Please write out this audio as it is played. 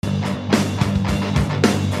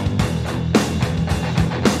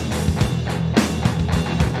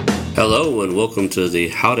Hello and welcome to the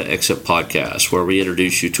How2Exit podcast, where we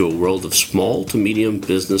introduce you to a world of small to medium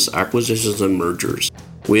business acquisitions and mergers.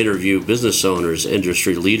 We interview business owners,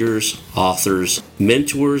 industry leaders, authors,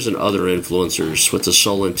 mentors, and other influencers with the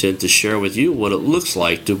sole intent to share with you what it looks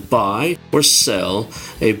like to buy or sell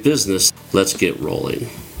a business. Let's get rolling.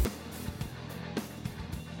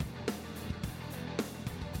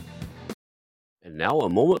 And now a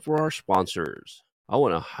moment for our sponsors. I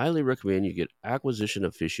want to highly recommend you get Acquisition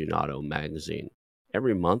Aficionado magazine.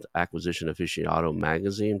 Every month, Acquisition Aficionado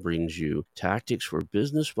magazine brings you tactics for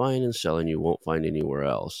business buying and selling you won't find anywhere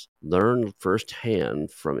else. Learn firsthand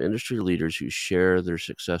from industry leaders who share their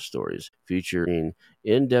success stories, featuring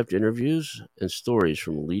in-depth interviews and stories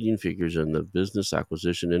from leading figures in the business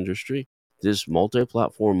acquisition industry. This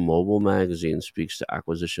multi-platform mobile magazine speaks to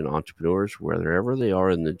acquisition entrepreneurs wherever they are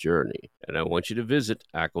in the journey. And I want you to visit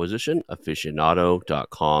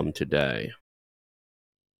acquisitionaficionado.com today.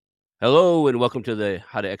 Hello, and welcome to the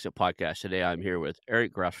How2Exit podcast. Today I'm here with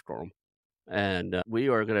Eric Grafstrom, and we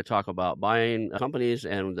are going to talk about buying companies,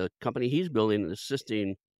 and the company he's building is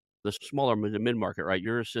assisting the smaller, the mid-market, right?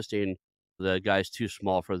 You're assisting the guys too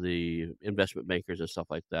small for the investment bankers and stuff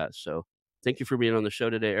like that. So thank you for being on the show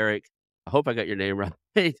today, Eric. I hope I got your name right.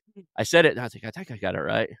 I said it, and I think I got it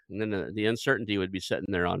right. And then the uncertainty would be sitting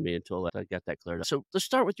there on me until I got that cleared up. So let's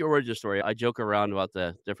start with your origin story. I joke around about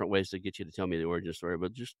the different ways to get you to tell me the origin story,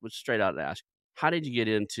 but just straight out ask, how did you get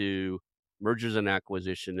into mergers and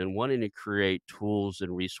acquisition and wanting to create tools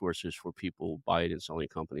and resources for people buying and selling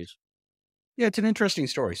companies? Yeah, it's an interesting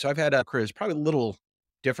story. So I've had a career that's probably a little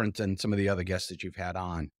different than some of the other guests that you've had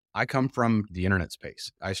on. I come from the internet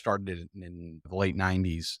space. I started it in the late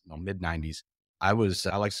 90s, mid 90s. I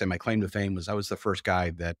like to say my claim to fame was I was the first guy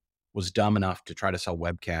that was dumb enough to try to sell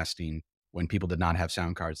webcasting when people did not have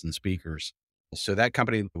sound cards and speakers. So that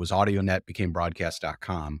company was AudioNet, became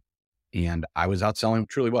broadcast.com. And I was out selling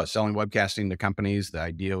webcasting to companies. The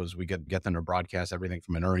idea was we could get them to broadcast everything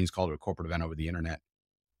from an earnings call to a corporate event over the internet.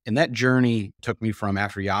 And that journey took me from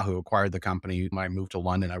after Yahoo acquired the company. I moved to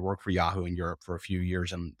London. I worked for Yahoo in Europe for a few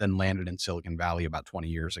years and then landed in Silicon Valley about 20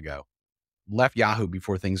 years ago. Left Yahoo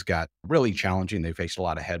before things got really challenging. They faced a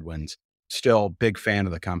lot of headwinds. Still big fan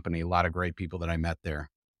of the company, a lot of great people that I met there,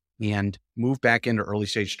 and moved back into early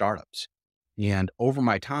stage startups. And over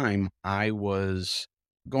my time, I was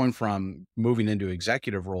going from moving into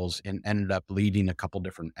executive roles and ended up leading a couple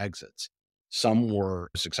different exits. Some were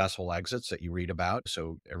successful exits that you read about.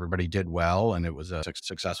 So everybody did well and it was a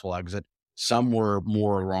successful exit. Some were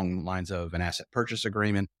more along the lines of an asset purchase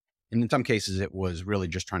agreement. And in some cases, it was really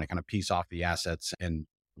just trying to kind of piece off the assets and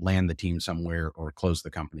land the team somewhere or close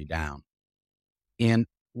the company down. And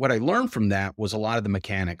what I learned from that was a lot of the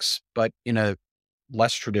mechanics, but in a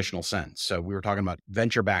less traditional sense. So we were talking about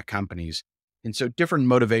venture-backed companies. And so different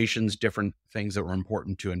motivations, different things that were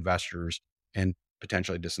important to investors and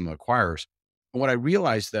potentially to some acquirers. And what I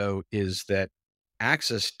realized though, is that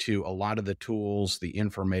access to a lot of the tools, the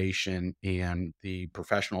information, and the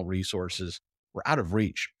professional resources were out of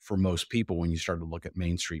reach for most people when you start to look at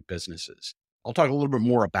Main Street businesses. I'll talk a little bit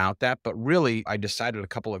more about that, but really I decided a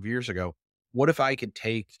couple of years ago, what if I could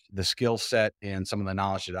take the skill set and some of the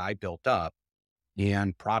knowledge that I built up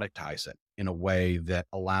and productize it in a way that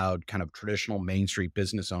allowed kind of traditional Main Street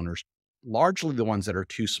business owners, largely the ones that are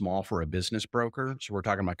too small for a business broker. So we're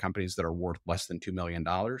talking about companies that are worth less than $2 million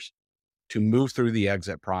to move through the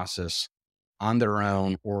exit process on their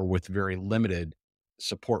own or with very limited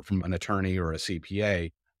support from an attorney or a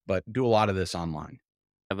CPA, but do a lot of this online.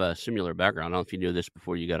 I have a similar background. I don't know if you knew this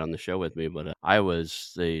before you got on the show with me, but I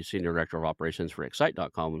was the senior director of operations for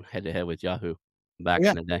Excite.com, head to head with Yahoo back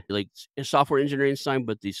in the day. Like software engineering side,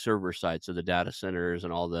 but the server side, so the data centers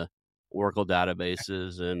and all the Oracle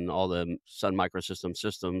databases and all the Sun Microsystem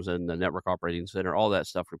systems and the network operating center, all that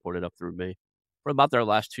stuff reported up through me for about their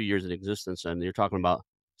last 2 years in existence. And you're talking about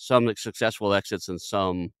some successful exits and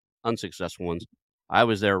some unsuccessful ones. I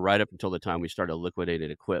was there right up until the time we started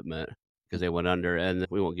liquidating equipment because they went under, and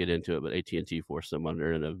we won't get into it, but AT&T forced them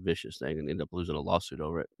under in a vicious thing and ended up losing a lawsuit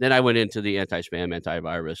over it. Then I went into the anti-spam,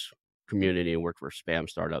 antivirus community and worked for spam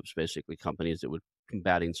startups, basically companies that would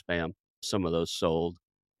combating spam. Some of those sold.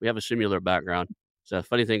 We have a similar background. So the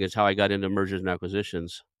funny thing is how I got into mergers and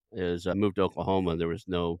acquisitions is I moved to Oklahoma and there was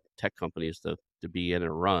no tech companies to be in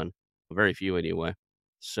and run, very few anyway.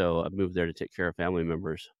 So I moved there to take care of family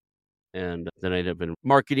members. And then I ended up in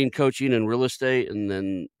marketing, coaching, and real estate. And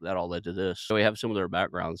then that all led to this. So we have similar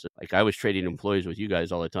backgrounds. Like I was trading employees with you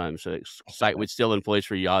guys all the time. So Excite would steal employees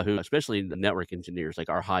for Yahoo, especially the network engineers, like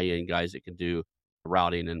our high-end guys that can do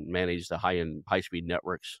routing and manage the high-end, high-speed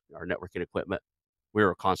networks, our networking equipment. we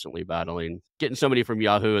were constantly battling getting somebody from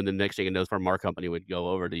Yahoo, and the next thing you know, from our company would go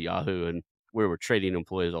over to Yahoo, and we were trading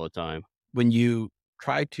employees all the time. When you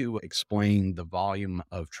try to explain the volume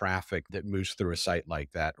of traffic that moves through a site like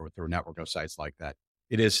that or through a network of sites like that,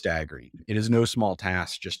 it is staggering. It is no small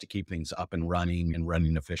task just to keep things up and running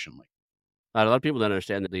efficiently. A lot of people don't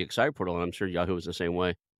understand that the Excite portal, and I'm sure Yahoo was the same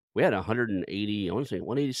way. We had 180, I want to say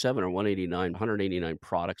 187 or 189, 189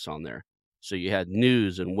 products on there. So you had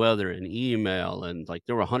news and weather and email, and like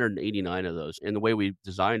there were 189 of those. And the way we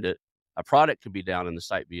designed it, a product could be down and the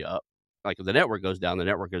site be up. Like if the network goes down, the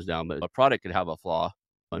network goes down, but a product could have a flaw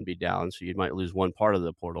and be down. So you might lose one part of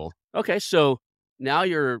the portal. Okay, so now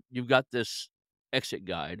you've got this exit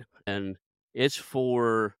guide, and it's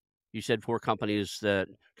for, you said, for companies that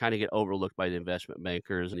kinda get overlooked by the investment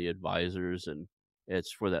bankers and the advisors, and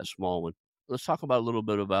it's for that small one. Let's talk about a little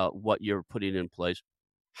bit about what you're putting in place.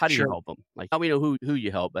 How do you Sure. help them? Like, how we know who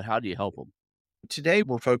you help, but how do you help them? Today,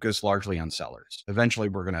 we're focused largely on sellers. Eventually,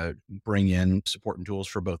 we're going to bring in support and tools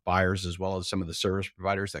for both buyers as well as some of the service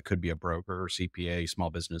providers that could be a broker, CPA, small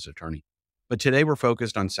business attorney. But today, we're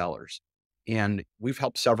focused on sellers. And we've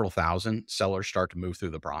helped several thousand sellers start to move through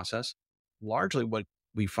the process. Largely, what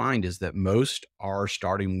we find is that most are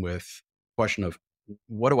starting with the question of,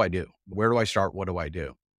 what do I do? Where do I start? What do I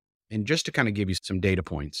do? And just to kind of give you some data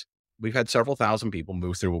points, we've had several thousand people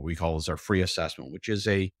move through what we call as our free assessment, which is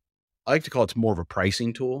I like to call it's more of a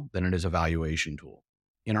pricing tool than it is a valuation tool.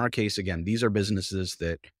 In our case, again, these are businesses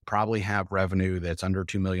that probably have revenue that's under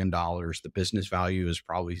 $2 million. The business value is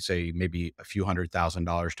probably, say, maybe a few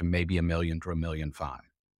 $100,000 to maybe a million to $1.5 million.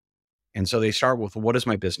 And so they start with, what is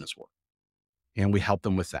my business worth? And we help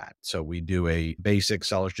them with that. So we do a basic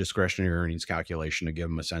seller's discretionary earnings calculation to give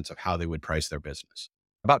them a sense of how they would price their business.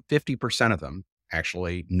 About 50% of them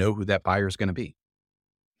actually know who that buyer is going to be.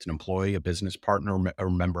 It's an employee, a business partner, or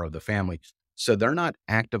member of the family. So they're not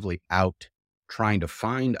actively out trying to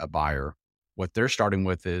find a buyer. What they're starting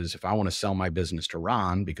with is, if I want to sell my business to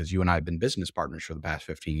Ron, because you and I have been business partners for the past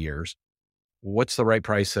 15 years, what's the right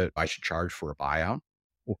price that I should charge for a buyout?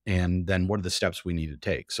 And then what are the steps we need to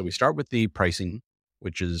take? So we start with the pricing,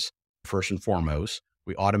 which is first and foremost.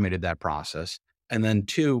 We automated that process. And then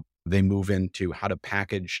two, they move into how to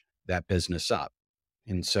package that business up.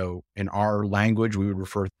 And so in our language, we would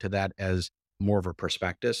refer to that as more of a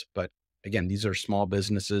prospectus. But again, these are small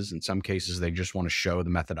businesses. In some cases, they just want to show the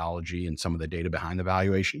methodology and some of the data behind the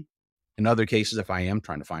valuation. In other cases, if I am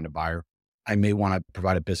trying to find a buyer, I may want to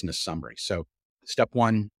provide a business summary. So step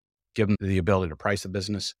one, give them the ability to price the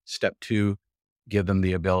business. Step two, give them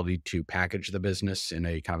the ability to package the business in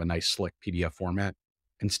a kind of a nice, slick PDF format.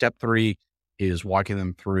 And step three is walking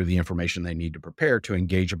them through the information they need to prepare to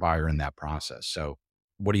engage a buyer in that process. So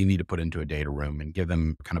what do you need to put into a data room, and give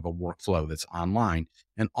them kind of a workflow that's online.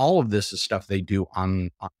 And all of this is stuff they do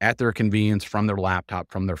at their convenience, from their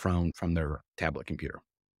laptop, from their phone, from their tablet computer.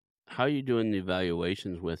 How are you doing the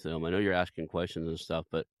evaluations with them? I know you're asking questions and stuff,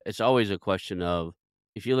 but it's always a question of,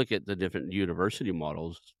 if you look at the different university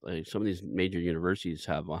models, like some of these major universities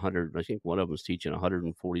have 100, I think one of them is teaching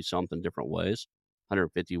 140 something different ways,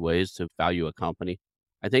 150 ways to value a company.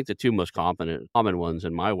 I think the two most common ones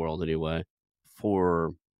in my world anyway,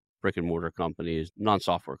 for brick and mortar companies,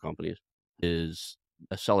 non-software companies, is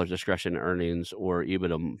a seller's discretion earnings or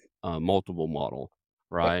even a multiple model,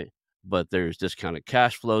 Yep. right? But there's discounted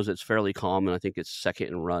cash flows that's fairly common. I think it's second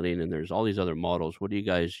in running, and there's all these other models. What are you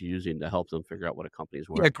guys using to help them figure out what a company's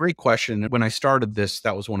worth? Yeah, great question. When I started this,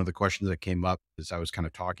 that was one of the questions that came up as I was kind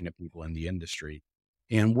of talking to people in the industry.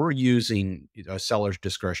 And we're using a seller's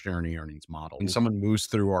discretionary earnings model. When Mhm, someone moves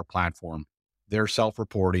through our platform, they're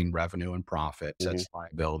self-reporting revenue and profit, mhm. sets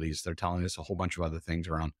liabilities. They're telling us a whole bunch of other things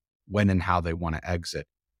around when and how they want to exit.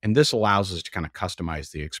 And this allows us to kind of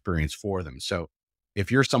customize the experience for them. So if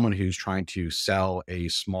you're someone who's trying to sell a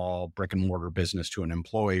small brick and mortar business to an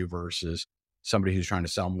employee versus somebody who's trying to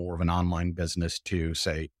sell more of an online business to,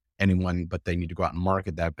 say, anyone, but they need to go out and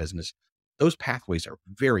market that business, those pathways are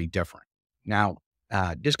very different. Now,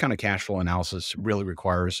 discounted cash flow analysis really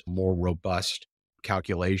requires more robust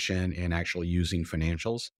calculation and actually using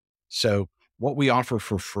financials. So what we offer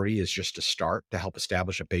for free is just a start to help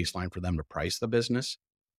establish a baseline for them to price the business.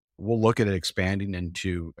 We'll look at it expanding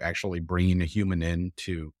into actually bringing a human in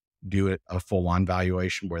to do it a full on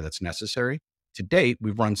valuation where that's necessary. To date,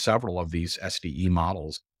 we've run several of these SDE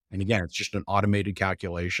models. And again, it's just an automated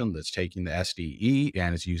calculation that's taking the SDE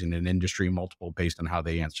and it's using an industry multiple based on how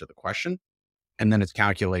they answer the question. And then it's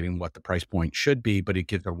calculating what the price point should be, but it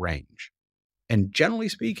gives a range. And generally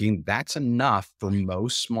speaking, that's enough for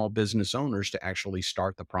most small business owners to actually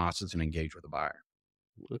start the process and engage with a buyer.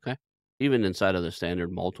 Okay. Even inside of the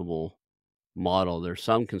standard multiple, model, there's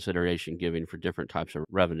some consideration given for different types of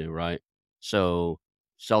revenue, right? So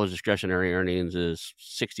seller's discretionary earnings is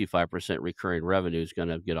 65% recurring revenue is going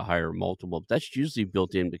to get a higher multiple. But that's usually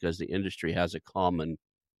built in because the industry has a common,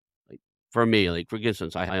 like for me, like for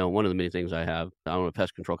instance, I own one of the many things I have. I own a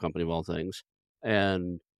pest control company of all things.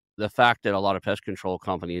 And the fact that a lot of pest control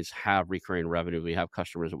companies have recurring revenue, we have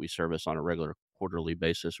customers that we service on a regular quarterly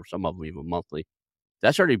basis, or some of them even monthly,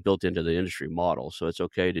 that's already built into the industry model, so it's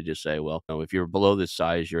okay to just say, "Well, if you're below this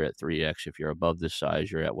size, you're at 3x. If you're above this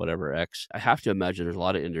size, you're at whatever X." I have to imagine there's a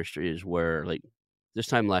lot of industries where, like, this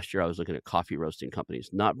time last year, I was looking at coffee roasting companies.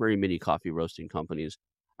 Not very many coffee roasting companies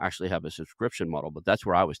actually have a subscription model, but that's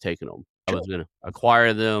where I was taking them. I Sure. was gonna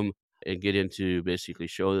acquire them and get into basically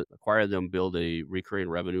acquire them, build a recurring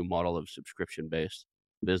revenue model of subscription-based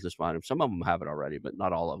business model. Some of them have it already, but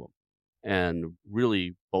not all of them, and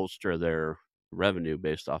really bolster their revenue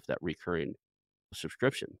based off that recurring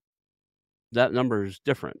subscription. That number is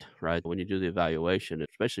different, right? When you do the evaluation,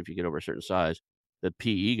 especially if you get over a certain size, the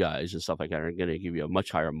PE guys and stuff like that are going to give you a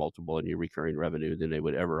much higher multiple in your recurring revenue than they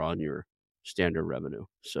would ever on your standard revenue.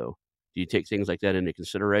 So, do you take things like that into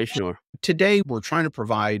consideration or? Today, we're trying to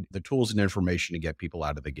provide the tools and information to get people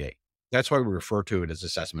out of the gate. That's why we refer to it as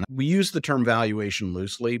assessment. We use the term valuation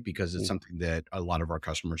loosely because it's Mm. something that a lot of our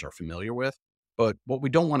customers are familiar with. But what we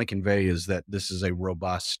don't want to convey is that this is a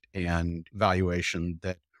robust and valuation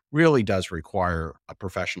that really does require a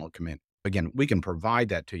professional commit. Again, we can provide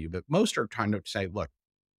that to you, but most are trying to say, look,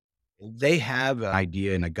 they have an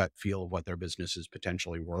idea and a gut feel of what their business is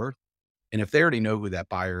potentially worth. And if they already know who that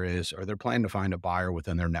buyer is, or they're planning to find a buyer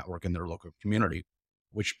within their network in their local community,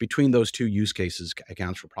 which between those two use cases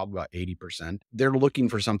accounts for probably about 80%, they're looking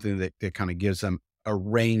for something that kind of gives them a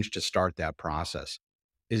range to start that process.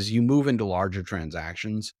 As you move into larger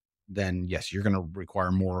transactions, then yes, you're going to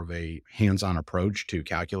require more of a hands-on approach to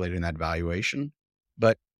calculating that valuation.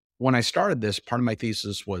 But when I started this, part of my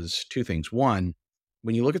thesis was two things. One,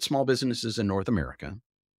 when you look at small businesses in North America,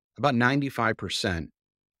 about 95%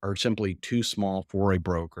 are simply too small for a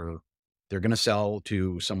broker. They're going to sell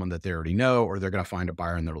to someone that they already know, or they're going to find a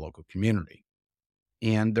buyer in their local community.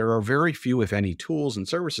 And there are very few, if any, tools and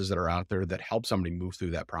services that are out there that help somebody move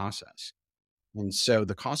through that process. And so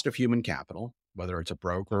the cost of human capital, whether it's a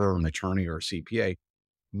broker or an attorney or a CPA,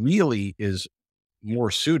 really is more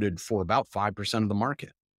suited for about 5% of the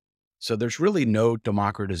market. So there's really no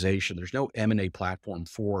democratization. There's no M&A platform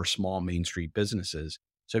for small Main Street businesses.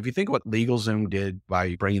 So if you think what LegalZoom did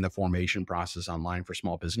by bringing the formation process online for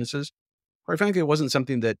small businesses, quite frankly, it wasn't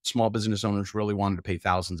something that small business owners really wanted to pay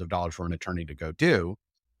thousands of dollars for an attorney to go do.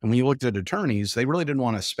 And when you looked at attorneys, they really didn't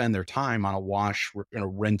want to spend their time on a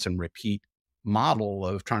rinse and repeat model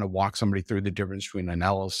of trying to walk somebody through the difference between an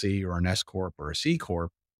LLC or an S corp or a C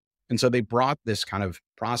corp. And so they brought this kind of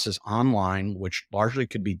process online, which largely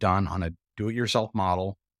could be done on a do it yourself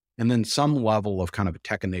model, and then some level of kind of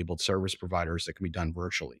tech enabled service providers that can be done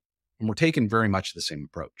virtually. And we're taking very much the same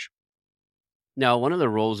approach. Now, one of the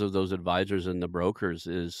roles of those advisors and the brokers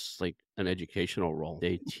is like an educational role.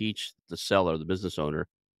 They teach the seller, the business owner,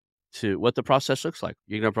 to what the process looks like.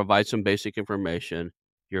 You're going to provide some basic information.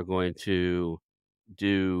 You're going to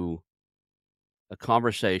do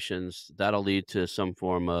conversations that'll lead to some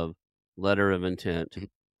form of letter of intent. Mhm.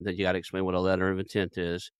 Then you got to explain what a letter of intent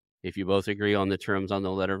is. If you both agree on the terms on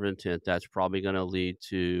the letter of intent, that's probably going to lead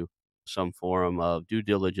to some form of due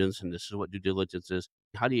diligence. And this is what due diligence is.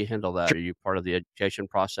 How do you handle that? Sure. Are you part of the education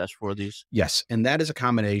process for these? Yes. And that is a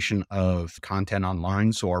combination of content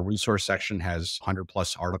online. So our resource section has 100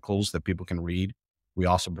 plus articles that people can read. We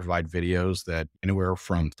also provide videos that anywhere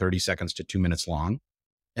from 30 seconds to 2 minutes long.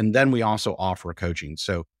 And then we also offer coaching.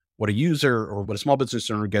 So what a user or what a small business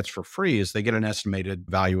owner gets for free is they get an estimated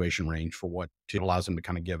valuation range for what it allows them to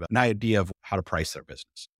kind of give an idea of how to price their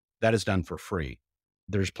business. That is done for free.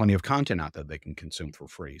 There's plenty of content out there they can consume for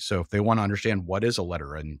free. So if they want to understand what is a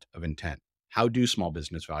letter of intent, how do small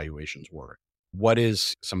business valuations work? What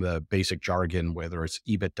is some of the basic jargon, whether it's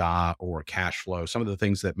EBITDA or cash flow, some of the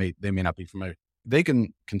things that they may not be familiar, they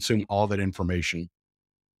can consume all that information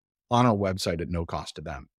on our website at no cost to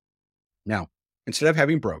them. Now, instead of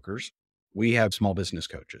having brokers, we have small business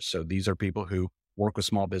coaches. So these are people who work with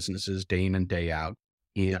small businesses day in and day out.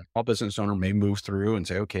 And a small business owner may move through and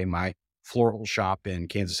say, okay, my floral shop in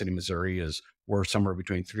Kansas City, Missouri is worth somewhere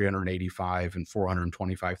between $385,000 and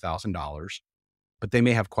 $425,000, but they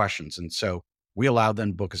may have questions. And so we allow them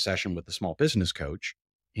to book a session with the small business coach.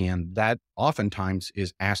 And that oftentimes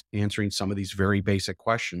is answering some of these very basic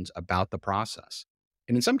questions about the process.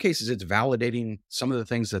 And in some cases, it's validating some of the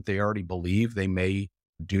things that they already believe they may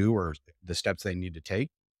do or the steps they need to take.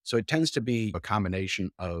 So it tends to be a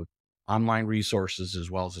combination of online resources,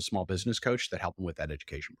 as well as a small business coach that help them with that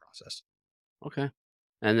education process. Okay.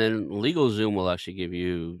 And then LegalZoom will actually give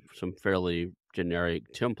you some fairly generic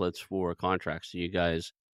templates for contracts. Do you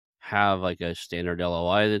guys have like a standard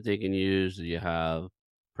LOI that they can use? Do you have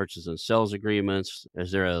purchase and sales agreements?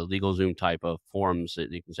 Is there a LegalZoom type of forms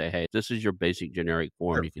that you can say, hey, this is your basic generic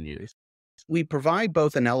form Sure. you can use? We provide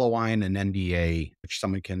both an LOI and an NDA, which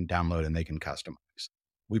someone can download and they can customize.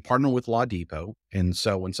 We partner with Law Depot. And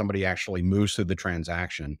so when somebody actually moves through the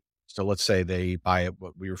transaction, so let's say they buy it,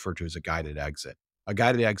 what we refer to as a guided exit. A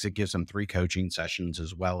guided exit gives them 3 coaching sessions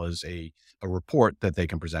as well as a report that they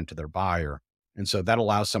can present to their buyer. And so that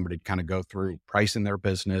allows somebody to kind of go through pricing their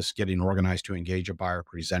business, getting organized to engage a buyer,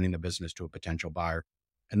 presenting the business to a potential buyer.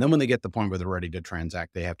 And then when they get to the point where they're ready to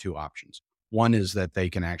transact, they have 2 options. One is that they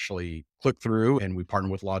can actually click through, and we partner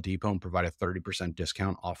with Law Depot and provide a 30%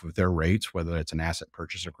 discount off of their rates, whether it's an asset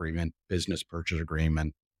purchase agreement, business purchase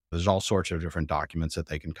agreement. There's all sorts of different documents that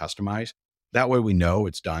they can customize. That way we know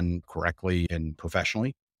it's done correctly and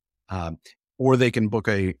professionally. Um, or they can book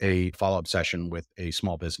a follow-up session with a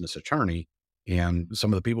small business attorney. And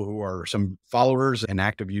some of the people who are some followers and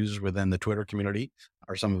active users within the Twitter community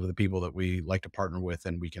are some of the people that we like to partner with,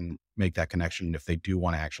 and we can make that connection if they do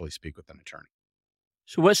want to actually speak with an attorney.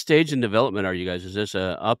 So what stage in development are you guys? Is this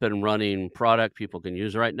a up and running product people can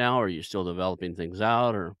use right now? Or are you still developing things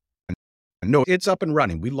out or No, it's up and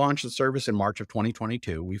running. We launched the service in March of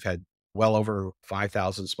 2022. We've had well over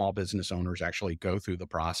 5,000 small business owners actually go through the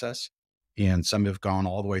process, and some have gone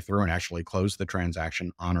all the way through and actually closed the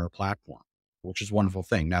transaction on our platform, which is a wonderful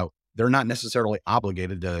thing. Now, they're not necessarily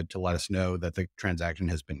obligated to let us know that the transaction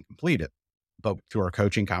has been completed, but through our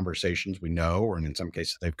coaching conversations, we know, or in some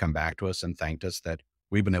cases, they've come back to us and thanked us that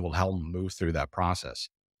we've been able to help them move through that process.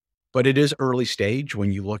 But it is early stage.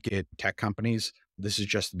 When you look at tech companies, this is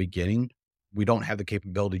just the beginning. We don't have the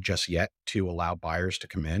capability just yet to allow buyers to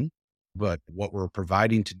come in, but what we're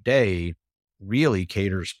providing today really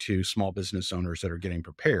caters to small business owners that are getting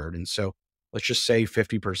prepared. And so let's just say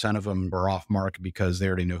 50% of them are off mark because they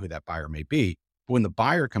already know who that buyer may be. But when the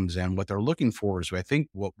buyer comes in, what they're looking for is, I think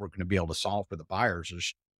what we're going to be able to solve for the buyers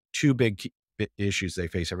is two issues they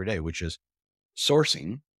face every day, which is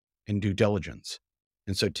sourcing and due diligence.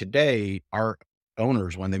 And so today, our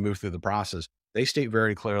owners, when they move through the process, they state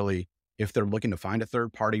very clearly if they're looking to find a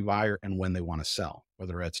third party buyer and when they want to sell,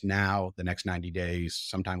 whether it's now, the next 90 days,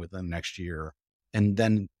 sometime within the next year. And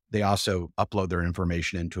then they also upload their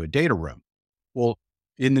information into a data room. Well,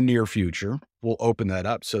 in the near future, we'll open that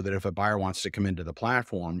up so that if a buyer wants to come into the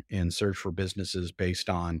platform and search for businesses based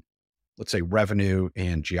on, let's say, revenue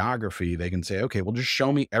and geography, they can say, okay, well, just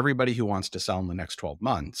show me everybody who wants to sell in the next 12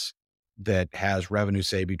 months that has revenue,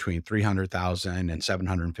 say between $300,000 and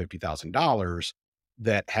 $750,000,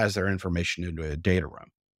 that has their information into a data room.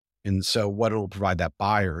 And so what it'll provide that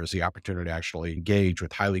buyer is the opportunity to actually engage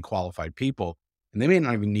with highly qualified people. And they may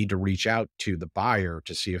not even need to reach out to the buyer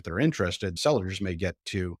to see if they're interested. Sellers may get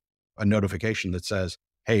to a notification that says,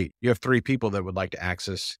 hey, you have 3 people that would like to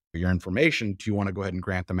access your information. Do you want to go ahead and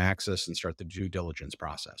grant them access and start the due diligence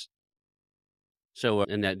process? so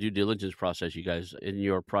in that due diligence process, you guys in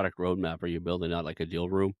your product roadmap, are you building out like a deal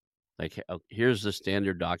room? Like, here's the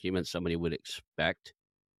standard document somebody would expect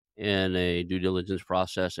in a due diligence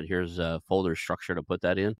process, and here's a folder structure to put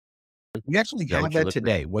that in. We actually Is that have what you're that looking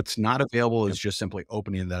at? today. What's not available Yep. is just simply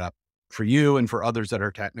opening that up for you and for others that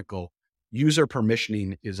are technical. User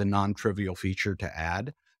permissioning is a non-trivial feature to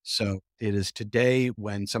add. So it is today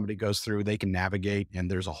when somebody goes through, they can navigate, and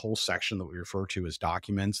there's a whole section that we refer to as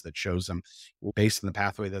documents that shows them based on the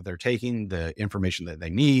pathway that they're taking, the information that they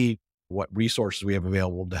need, what resources we have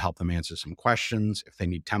available to help them answer some questions, if they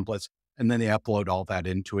need templates, and then they upload all that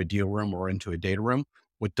into a deal room or into a data room.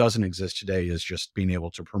 What doesn't exist today is just being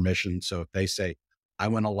able to permission. So if they say, I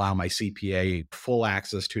want to allow my CPA full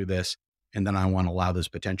access to this, and then I want to allow this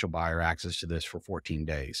potential buyer access to this for 14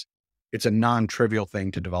 days. It's a non-trivial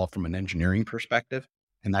thing to develop from an engineering perspective.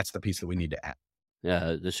 And that's the piece that we need to add.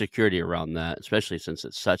 Yeah, the security around that, especially since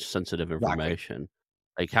it's such sensitive Exactly. information.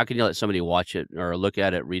 Like, how can you let somebody watch it or look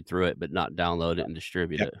at it, read through it, but not download it Yep. and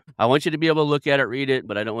distribute Yep. it? I want you to be able to look at it, read it,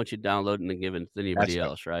 but I don't want you downloading and giving it to That's anybody right.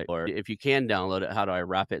 else, right? Or if you can download it, how do I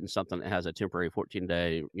wrap it in something that has a temporary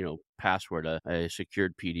 14-day, password, a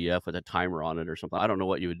secured PDF with a timer on it or something? I don't know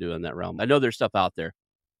what you would do in that realm. I know there's stuff out there.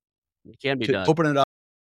 It can be To done. open it up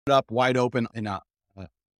wide open in a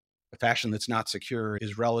fashion that's not secure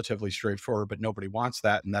is relatively straightforward, but nobody wants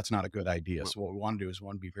that. And that's not a good idea. Well, So what we want to do is we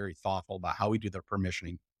want to be very thoughtful about how we do the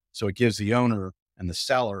permissioning. So it gives the owner and the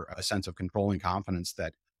seller a sense of control and confidence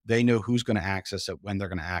that they know who's going to access it, when they're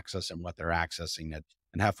going to access and what they're accessing it.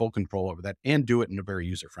 and have full control over that and do it in a very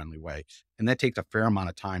user-friendly way. And that takes a fair amount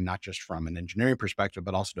of time, not just from an engineering perspective,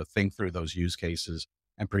 but also to think through those use cases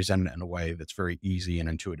and present it in a way that's very easy and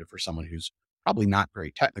intuitive for someone who's probably not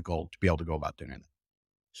very technical to be able to go about doing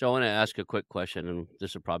So I want to ask a quick question, and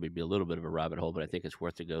this will probably be a little bit of a rabbit hole, but I think it's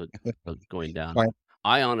worth that. going down. Right.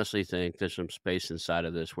 I honestly think there's some space inside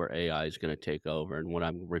of this where AI is going to take over, and what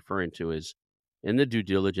I'm referring to is in the due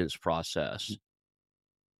diligence process,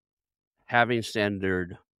 having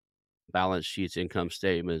standard balance sheets, income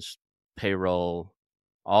statements, payroll,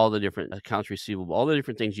 all the different accounts receivable, all the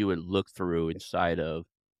different things you would look through inside of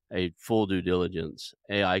a full due diligence.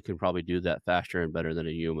 AI can probably do that faster and better than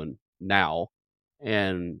a human now.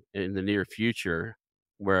 And in the near future,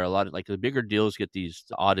 where a lot of like the bigger deals get these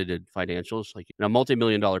audited financials, like in a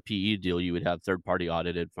multi-million dollar PE deal, you would have third party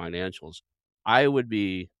audited financials. I would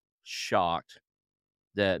be shocked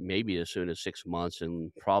that maybe as soon as 6 months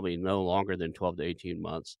and probably no longer than 12 to 18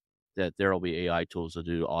 months, that there will be AI tools to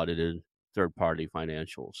do audited third-party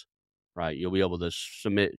financials, right? You'll be able to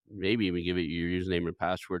submit, maybe even give it your username and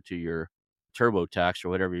password to your TurboTax or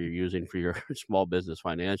whatever you're using for your small business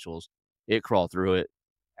financials. It crawl through it,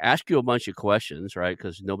 ask you a bunch of questions, right?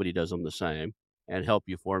 Because nobody does them the same, and help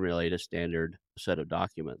you formulate a standard set of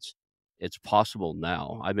documents. It's possible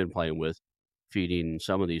now. I've been playing with feeding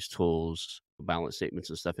some of these tools balance statements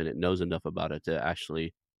and stuff, and it knows enough about it to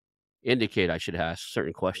actually indicate I should ask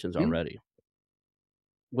certain questions Mhm. already.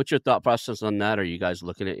 What's your thought process on that? Are you guys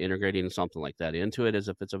looking at integrating something like that into it as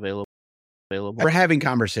if it's available? We're having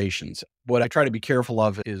conversations. What I try to be careful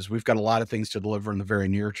of is we've got a lot of things to deliver in the very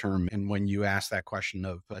near term. And when you ask that question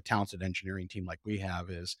of a talented engineering team like we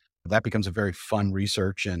have, is that becomes a very fun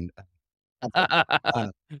research and Uh,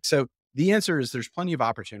 so the answer is there's plenty of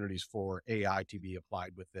opportunities for AI to be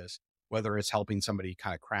applied with this, whether it's helping somebody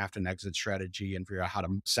kind of craft an exit strategy and figure out how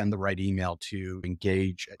to send the right email to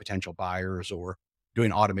engage potential buyers or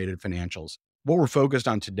doing automated financials. What we're focused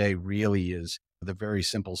on today really is the very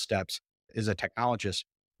simple steps. As a technologist,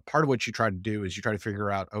 part of what you try to do is you try to figure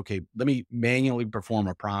out, okay, let me manually perform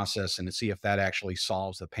a process and see if that actually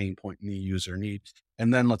solves the pain point the user needs.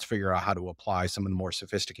 And then let's figure out how to apply some of the more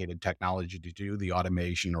sophisticated technology to do the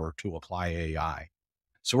automation or to apply AI.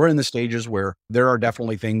 So we're in the stages where there are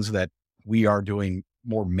definitely things that we are doing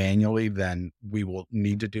more manually than we will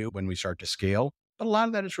need to do when we start to scale. But a lot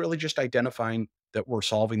of that is really just identifying that we're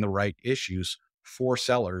solving the right issues for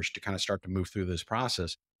sellers to kind of start to move through this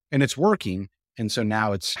process. And it's working. And so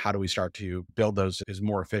now it's how do we start to build those as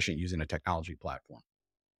more efficient using a technology platform?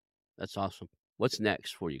 That's awesome. What's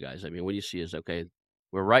next for you guys? I mean, what do you see as okay,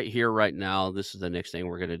 we're right here, right now. This is the next thing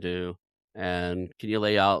we're going to do. And can you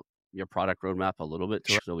lay out your product roadmap a little bit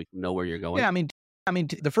to us so we can know where you're going? Yeah,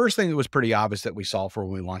 the first thing that was pretty obvious that we saw for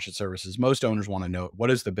when we launched the service is most owners want to know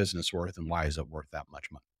what is the business worth and why is it worth that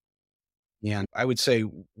much money? And I would say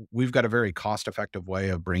we've got a very cost-effective way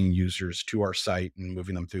of bringing users to our site and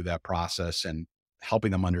moving them through that process and helping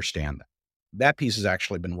them understand that. That piece has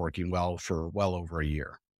actually been working well for well over a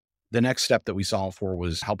year. The next step that we solved for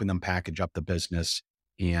was helping them package up the business,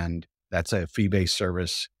 and that's a fee-based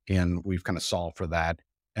service, and we've kind of solved for that.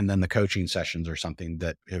 And then the coaching sessions are something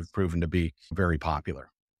that have proven to be very popular.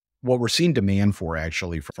 What we're seeing demand for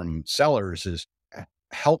actually from sellers is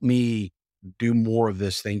help me do more of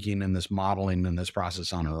this thinking and this modeling and this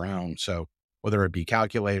process on our own. So whether it be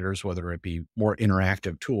calculators, whether it be more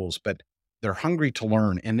interactive tools, but they're hungry to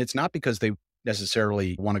learn. And it's not because they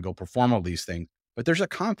necessarily want to go perform all these things, but there's a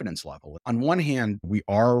confidence level. On one hand, we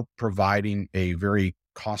are providing a very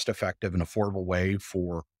cost effective and affordable way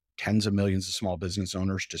for tens of millions of small business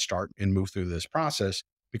owners to start and move through this process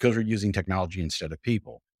because we're using technology instead of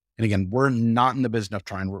people. And again, we're not in the business of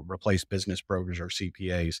trying to replace business brokers or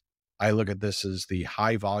CPAs. I look at this as the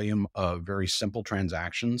high volume of very simple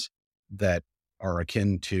transactions that are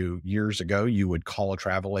akin to years ago, you would call a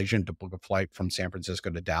travel agent to book a flight from San Francisco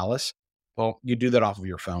to Dallas. Well, you do that off of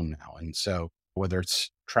your phone now. And so whether it's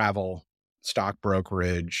travel, stock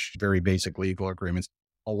brokerage, very basic legal agreements,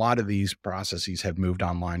 a lot of these processes have moved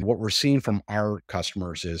online. What we're seeing from our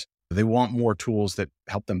customers is they want more tools that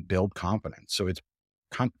help them build confidence. So it's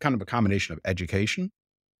kind of a combination of education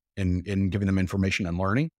in giving them information and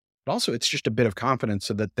learning, but also it's just a bit of confidence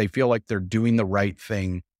so that they feel like they're doing the right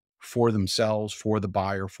thing for themselves, for the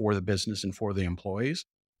buyer, for the business, and for the employees.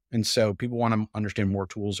 And so people want to understand more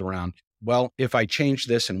tools around, well, if I change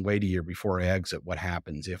this and wait a year before I exit, what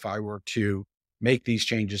happens? If I were to make these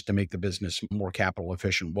changes to make the business more capital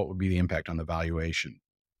efficient, what would be the impact on the valuation?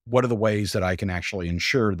 What are the ways that I can actually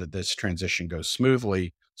ensure that this transition goes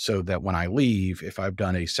smoothly so that when I leave, if I've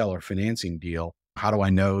done a seller financing deal, how do I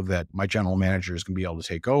know that my general manager is going to be able to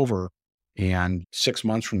take over And 6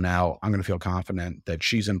 months from now, I'm going to feel confident that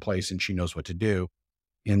she's in place and she knows what to do.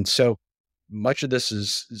 And so much of this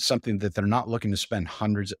is something that they're not looking to spend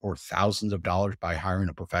hundreds or thousands of dollars by hiring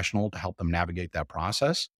a professional to help them navigate that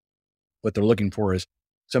process. What they're looking for is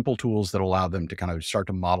simple tools that allow them to kind of start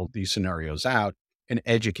to model these scenarios out and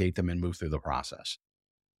educate them and move through the process.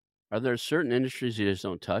 Are there certain industries you just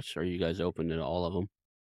don't touch? Or are you guys open to all of them?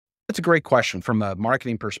 That's a great question. From a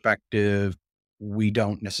marketing perspective, we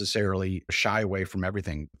don't necessarily shy away from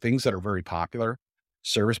everything. Things that are very popular,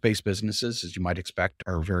 service-based businesses, as you might expect,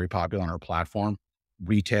 are very popular on our platform.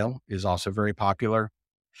 Retail is also very popular.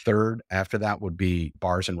 Third, after that would be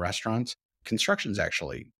bars and restaurants. Construction is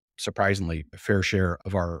actually surprisingly a fair share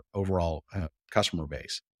of our overall customer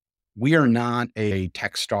base. We are not a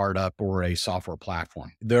tech startup or a software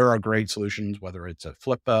platform. There are great solutions, whether it's a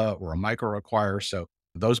Flippa or a micro acquire. So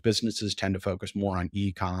those businesses tend to focus more on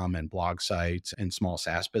e-com and blog sites and small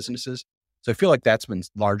SaaS businesses. So I feel like that's been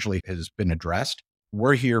largely has been addressed.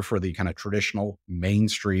 We're here for the kind of traditional Main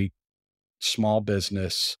Street, small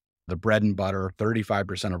business, the bread and butter,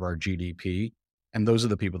 35% of our GDP. And those are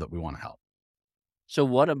the people that we want to help. So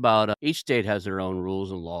what about each state has their own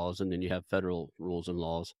rules and laws, and then you have federal rules and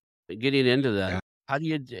laws. Getting into that, Yeah. how do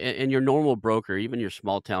you and your normal broker, even your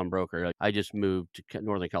small town broker? I just moved to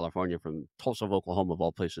Northern California from Tulsa, Oklahoma, of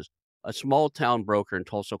all places. A small town broker in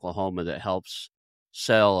Tulsa, Oklahoma, that helps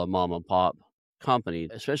sell a mom and pop company,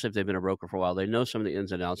 especially if they've been a broker for a while. They know some of the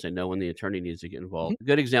ins and outs. They know when the attorney needs to get Mhm. involved. A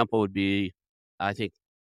good example would be, I think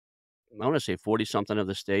I wanna say 40 something of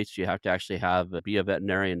the states, you have to actually be a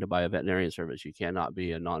veterinarian to buy a veterinarian service. You cannot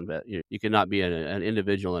be a non-vet. You cannot be an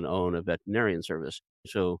individual and own a veterinarian service.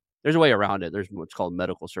 So, there's a way around it. There's what's called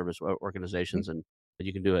medical service Mhm. organizations, and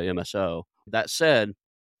you can do a MSO. That said,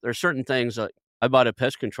 there are certain things that I bought a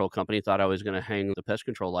pest control company, thought I was gonna hang the pest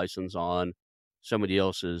control license on somebody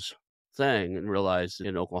else's thing, and realized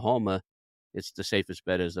in Oklahoma, it's the safest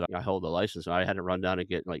bet is that I hold the license. I had to run down and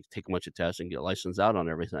take a bunch of tests and get licensed out on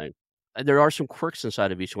everything. There are some quirks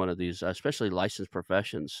inside of each one of these, especially licensed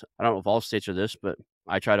professions. I don't know if all states are this, but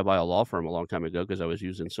I tried to buy a law firm a long time ago because I was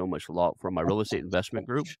using so much law for my real estate investment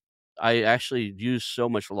group. I actually use so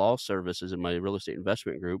much law services in my real estate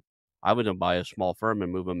investment group. I would buy a small firm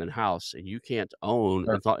and move them in house. And you can't own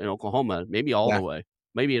Sure. in Oklahoma, maybe all Yeah. the way,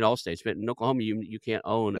 maybe in all states, but in Oklahoma, you can't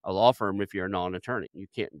own a law firm if you're a non-attorney. You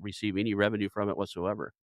can't receive any revenue from it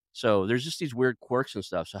whatsoever. So there's just these weird quirks and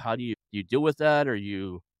stuff. So how do you deal with that? Or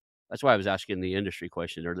you that's why I was asking the industry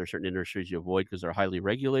question. Are there certain industries you avoid because they're highly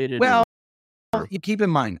regulated Well, or you keep in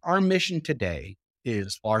mind, our mission today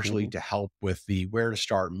is largely Mhm. to help with the where to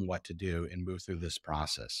start and what to do and move through this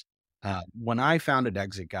process. When I founded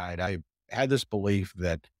Exit Guide, I had this belief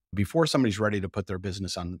that before somebody's ready to put their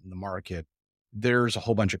business on the market, there's a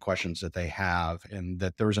whole bunch of questions that they have and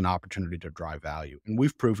that there's an opportunity to drive value. And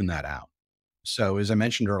we've proven that out. So as I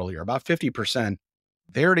mentioned earlier, about 50%,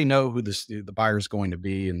 they already know who the buyer is going to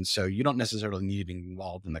be. And so you don't necessarily need to be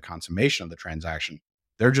involved in the consummation of the transaction.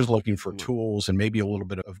 They're just looking for Mhm. tools and maybe a little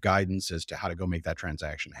bit of guidance as to how to go make that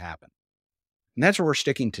transaction happen. And that's where we're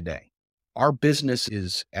sticking today. Our business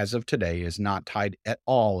is, as of today, is not tied at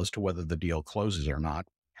all as to whether the deal closes or not.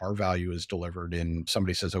 Our value is delivered in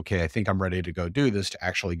somebody says, okay, I think I'm ready to go do this to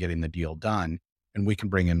actually getting the deal done. And we can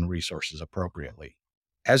bring in resources appropriately.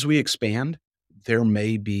 As we expand, there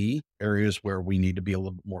may be areas where we need to be a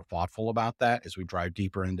little bit more thoughtful about that as we drive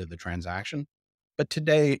deeper into the transaction. But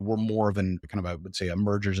today we're more of an kind of, I would say, a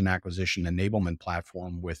mergers and acquisition enablement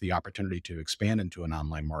platform with the opportunity to expand into an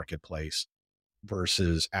online marketplace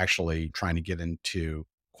versus actually trying to get into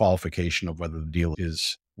qualification of whether the deal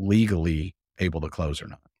is legally able to close or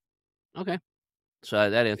not. Okay. So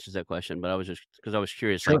that answers that question, but I was just because I was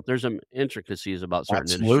curious, like, Sure. there's some intricacies about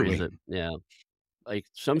certain industries Absolutely. that yeah, like,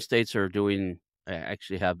 some states are doing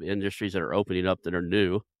actually have industries that are opening up that are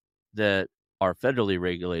new, that are federally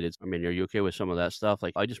regulated. I mean, are you okay with some of that stuff?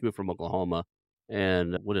 Like, I just moved from Oklahoma,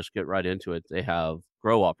 and we'll just get right into it. They have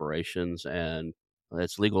grow operations, and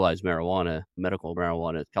it's legalized marijuana, medical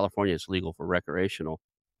marijuana. California, it's legal for recreational,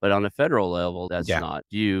 but on a federal level, that's Yeah. not.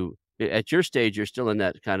 At your stage, you're still in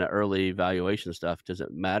that kinda early valuation stuff. Does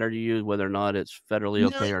it matter to you whether or not it's federally No,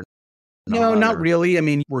 okay or no, not, not or really. I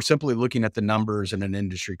mean, we're simply looking at the numbers and an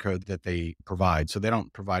industry code that they provide. So they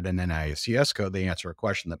don't provide an NICS code. They answer a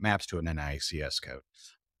question that maps to an NICS code.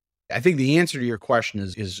 I think the answer to your question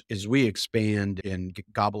is as we expand and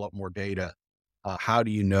gobble up more data, how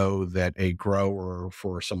do you know that a grower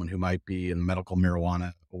for someone who might be in medical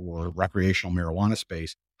marijuana or recreational marijuana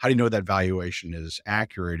space, how do you know that valuation is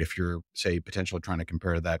accurate if you're, say, potentially trying to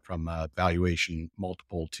compare that from a valuation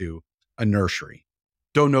multiple to a nursery?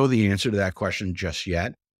 Don't know the answer to that question just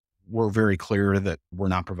yet. we're very clear that we're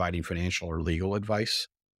not providing financial or legal advice,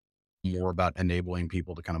 more about enabling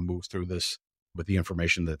people to kind of move through this with the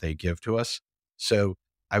information that they give to us. So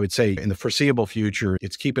I would say in the foreseeable future,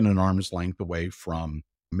 it's keeping an arm's length away from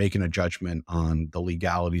making a judgment on the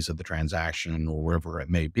legalities of the transaction or wherever it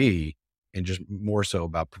may be, and just more so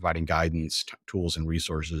about providing guidance, tools, and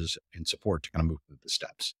resources and support to kind of move through the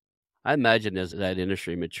steps. I imagine as that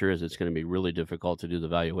industry matures, it's gonna be really difficult to do the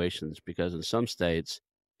valuations because in some states,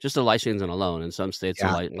 just the licensing alone, in some states, the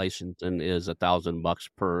Yeah. licensing is $1,000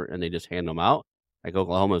 per and they just hand them out. Like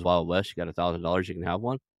Oklahoma's Wild West, you got $1,000, you can have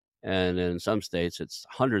one. And in some states, it's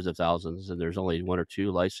hundreds of thousands and there's only 1 or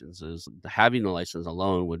 2 licenses. Having the license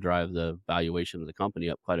alone would drive the valuation of the company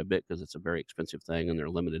up quite a bit because it's a very expensive thing and they're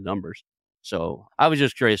limited numbers. So I was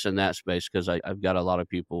just curious in that space because I've got a lot of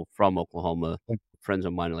people from Oklahoma friends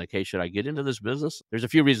of mine are like, "Hey, should I get into this business?" There's a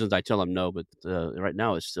few reasons I tell them no, but, right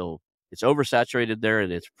now it's oversaturated there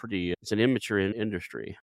and it's an immature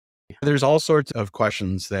industry. There's all sorts of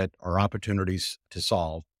questions that are opportunities to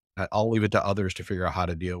solve. I'll leave it to others to figure out how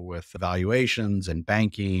to deal with valuations and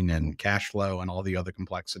banking and cash flow and all the other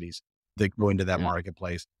complexities that go into that Yeah.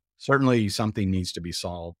 marketplace. Certainly something needs to be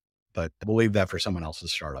solved, but we'll leave that for someone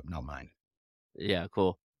else's startup, not mine. Yeah,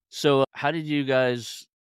 cool. So, how did you guys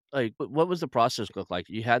like, what was the process look like?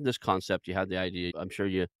 You had this concept, you had the idea. I'm sure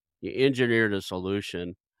you engineered a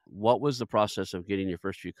solution. What was the process of getting your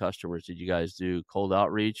first few customers? Did you guys do cold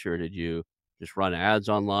outreach, or did you just run ads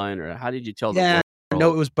online, or how did you tell the Yeah. No, it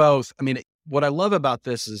world? was both. I mean, what I love about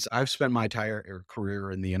this is I've spent my entire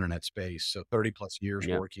career in the internet space. So 30 plus years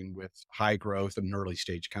Yeah. working with high growth and early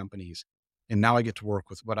stage companies. And now I get to work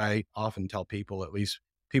with what I often tell people, at least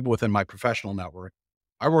people within my professional network.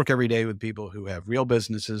 I work every day with people who have real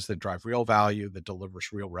businesses that drive real value, that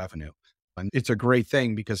delivers real revenue. And it's a great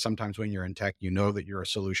thing because sometimes when you're in tech, you know that you're a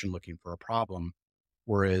solution looking for a problem.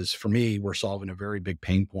 Whereas for me, we're solving a very big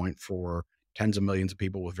pain point for tens of millions of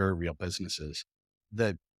people with very real businesses.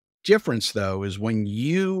 The difference though is when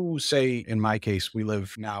you say, in my case, we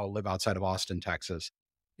live outside of Austin, Texas.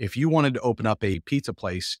 If you wanted to open up a pizza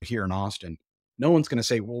place here in Austin, no one's going to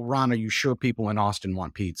say, well, Ron, are you sure people in Austin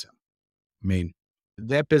want pizza? I mean,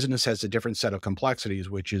 that business has a different set of complexities,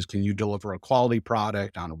 which is, can you deliver a quality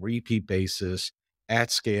product on a repeat basis at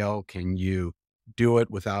scale? Can you do it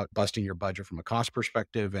without busting your budget from a cost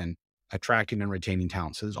perspective and attracting and retaining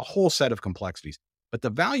talent? So there's a whole set of complexities. But the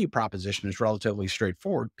value proposition is relatively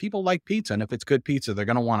straightforward. People like pizza. And if it's good pizza, they're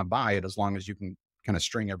going to want to buy it as long as you can kind of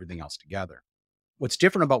string everything else together. What's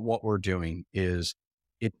different about what we're doing is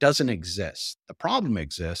it doesn't exist. The problem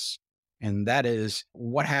exists, and that is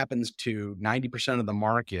what happens to 90% of the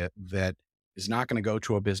market that is not going to go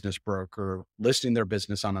to a business broker. Listing their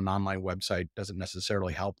business on an online website doesn't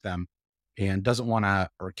necessarily help them and doesn't want to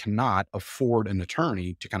or cannot afford an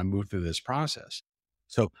attorney to kind of move through this process.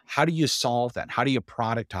 So, how do you solve that? How do you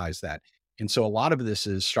productize that? And so, a lot of this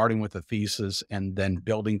is starting with a thesis and then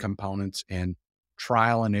building components and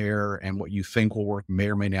trial and error, and what you think will work may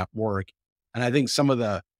or may not work. And I think some of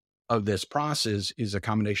this process is a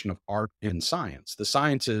combination of art and science. The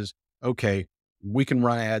science is, okay, we can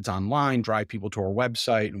run ads online, drive people to our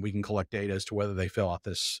website, and we can collect data as to whether they fill out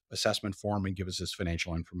this assessment form and give us this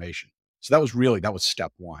financial information. So that was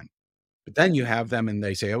step one. But then you have them and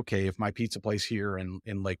they say, okay, if my pizza place here in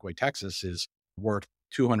Lakeway, Texas is worth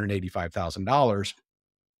 $285,000,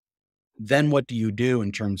 then what do you do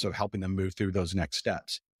in terms of helping them move through those next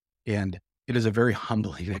steps? And it is a very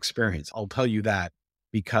humbling experience. I'll tell you that,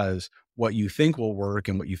 because what you think will work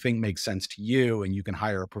and what you think makes sense to you, and you can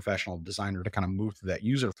hire a professional designer to kind of move through that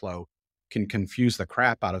user flow, can confuse the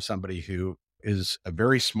crap out of somebody who is a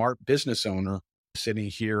very smart business owner sitting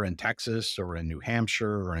here in Texas or in New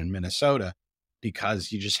Hampshire or in Minnesota,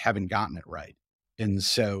 because you just haven't gotten it right. And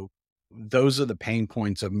so those are the pain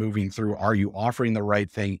points of moving through. Are you offering the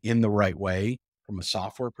right thing in the right way from a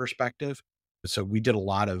software perspective? So we did a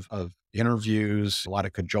lot of interviews, a lot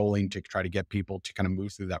of cajoling to try to get people to kind of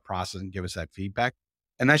move through that process and give us that feedback.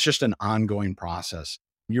 And that's just an ongoing process.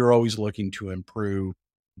 You're always looking to improve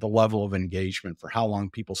the level of engagement for how long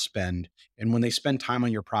people spend. And when they spend time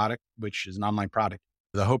on your product, which is an online product,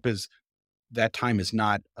 the hope is that time is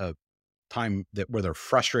not a time that where they're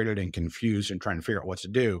frustrated and confused and trying to figure out what to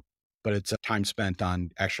do, but it's a time spent on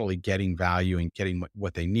actually getting value and getting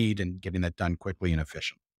what they need and getting that done quickly and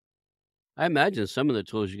efficiently. I imagine some of the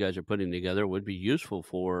tools you guys are putting together would be useful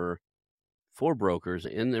for brokers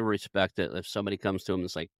in the respect that if somebody comes to them,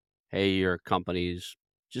 it's like, "Hey, your company's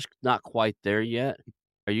just not quite there yet."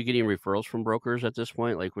 Are you getting referrals from brokers at this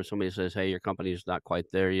point? Like, when somebody says, "Hey, your company's not quite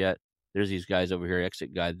there yet. There's these guys over here,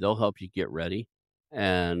 Exit Guide, they'll help you get ready."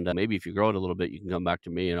 And maybe if you grow it a little bit, you can come back to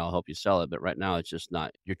me and I'll help you sell it. But right now, it's just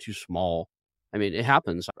not, you're too small. I mean, it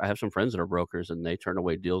happens. I have some friends that are brokers and they turn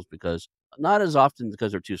away deals because not as often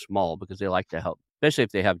because they're too small, because they like to help, especially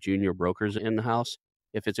if they have junior brokers in the house.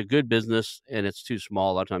 If it's a good business and it's too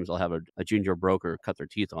small, a lot of times they'll have a junior broker cut their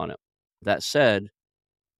teeth on it. That said,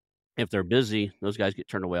 if they're busy, those guys get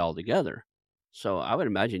turned away altogether. So I would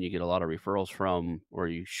imagine you get a lot of referrals from, or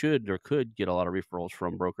you should or could get a lot of referrals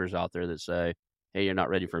from brokers out there that say, "Hey, you're not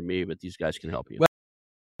ready for me, but these guys can help you."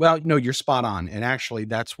 Well, no, you're spot on, and actually,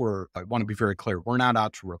 that's where I wanna be very clear. We're not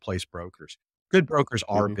out to replace brokers. Good brokers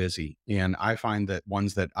are Mhm, busy, and I find that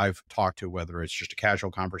ones that I've talked to, whether it's just a casual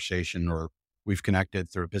conversation or we've connected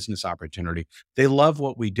through a business opportunity, they love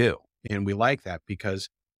what we do, and we like that because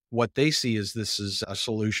what they see is this is a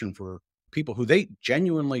solution for people who they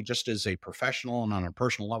genuinely, just as a professional and on a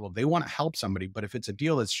personal level, they wanna help somebody, but if it's a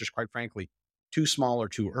deal that's just, quite frankly, too small or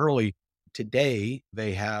too early, today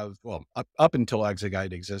they have, well, up until Exit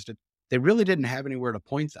Guide existed, they really didn't have anywhere to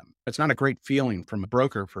point them. It's not a great feeling from a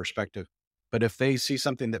broker perspective, but if they see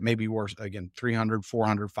something that may be worth, again, 300,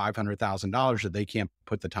 400, $500,000 that they can't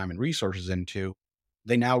put the time and resources into,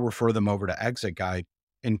 they now refer them over to Exit Guide.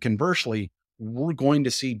 And conversely, we're going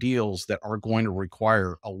to see deals that are going to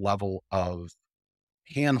require a level of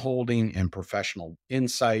hand holding and professional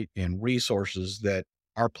insight and resources that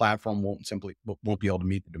our platform won't be able to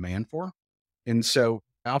meet the demand for. And so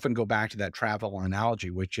I often go back to that travel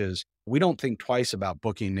analogy, which is we don't think twice about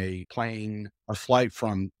booking a plane or flight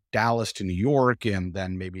from Dallas to New York and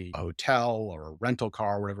then maybe a hotel or a rental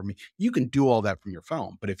car, whatever. You can do all that from your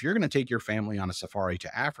phone. But if you're going to take your family on a safari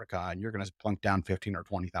to Africa and you're going to plunk down 15 or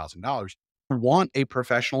 $20,000, you want a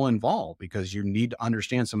professional involved because you need to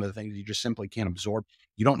understand some of the things you just simply can't absorb.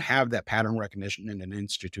 You don't have that pattern recognition and an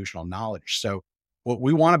institutional knowledge. So what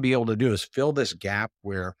we want to be able to do is fill this gap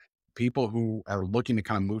where people who are looking to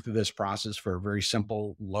kind of move through this process for a very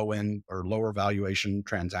simple low end or lower valuation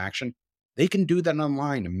transaction, they can do that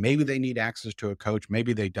online. And maybe they need access to a coach,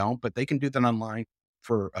 maybe they don't, but they can do that online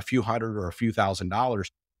for a few hundred or a few $1,000s.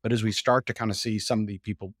 But as we start to kind of see some of the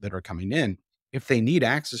people that are coming in, if they need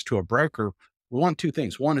access to a broker, we want two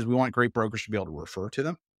things. One is we want great brokers to be able to refer to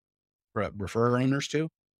them, refer owners to.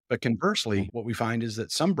 But mhm. conversely, what we find is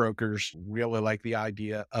that some brokers really like the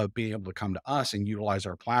idea of being able to come to us and utilize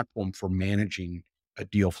our platform for managing a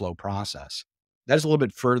deal flow process. That's a little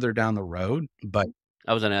bit further down the road, but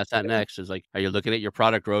I was gonna ask that next is, like, are you looking at your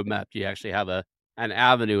product roadmap? Do you actually have an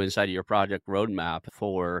avenue inside of your project roadmap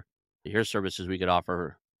for, "Here's services we could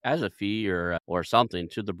offer as a fee or something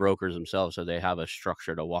to the brokers themselves," so they have a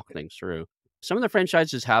structure to walk things through? Some of the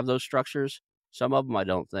franchises have those structures. Some of them I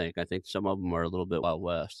don't think. I think some of them are a little bit Wild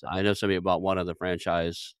West. I know somebody about one of the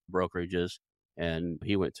franchise brokerages, and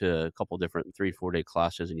he went to a couple different 3, 4-day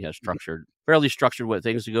classes, and he has fairly structured what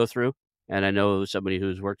things to go through. And I know somebody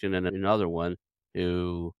who's worked in another one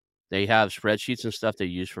who they have spreadsheets and stuff they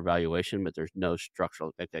use for valuation, but there's no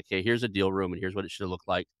structural, like, okay, here's a deal room and here's what it should look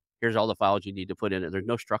like. Here's all the files you need to put in it. There's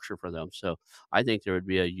no structure for them. So I think there would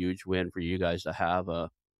be a huge win for you guys to have a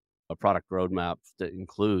product roadmap that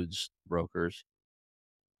includes brokers.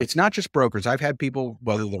 it's not just brokers. I've had people,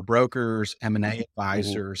 whether they're brokers, M&A Mhm.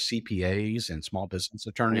 advisors, CPAs, and small business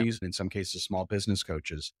Yeah. attorneys, in some cases, small business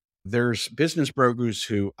coaches. There's business brokers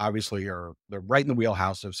who obviously they're right in the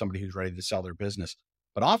wheelhouse of somebody who's ready to sell their business.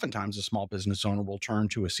 But oftentimes a small business owner will turn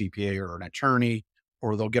to a CPA or an attorney,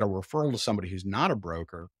 or they'll get a referral to somebody who's not a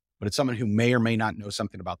broker, but it's someone who may or may not know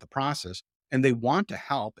something about the process. And they want to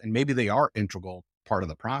help, and maybe they are integral part of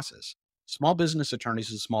the process. Small business attorneys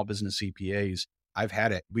and small business CPAs, I've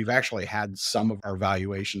had it. We've actually had some of our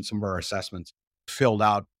valuations, some of our assessments filled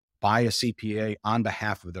out by a CPA on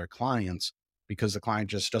behalf of their clients because the client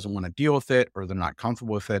just doesn't want to deal with it or they're not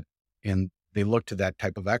comfortable with it. And they look to that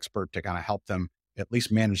type of expert to kind of help them at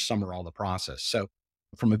least manage some or all the process. So,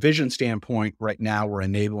 from a vision standpoint, right now we're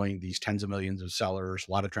enabling these tens of millions of sellers.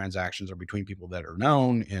 A lot of transactions are between people that are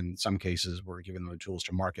known. In some cases, we're giving them the tools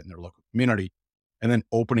to market in their local community and then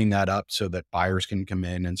opening that up so that buyers can come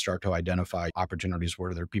in and start to identify opportunities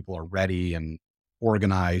where their people are ready and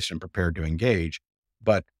organized and prepared to engage.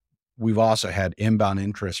 But we've also had inbound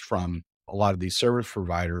interest from a lot of these service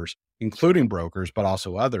providers, including brokers, but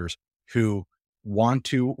also others who want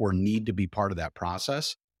to or need to be part of that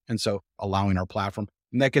process. And so allowing our platform,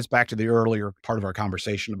 and that gets back to the earlier part of our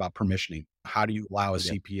conversation about permissioning. How do you allow a Yeah.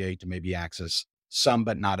 CPA to maybe access some,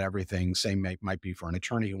 but not everything? Same might be for an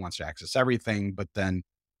attorney who wants to access everything. But then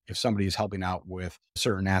if somebody is helping out with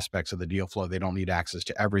certain aspects of the deal flow, they don't need access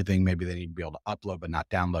to everything. Maybe they need to be able to upload, but not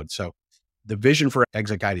download. So the vision for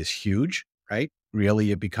Exit Guide is huge, right?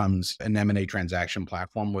 Really, it becomes an M&A transaction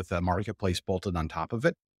platform with a marketplace bolted on top of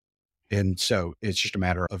it. And so it's just a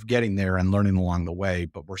matter of getting there and learning along the way.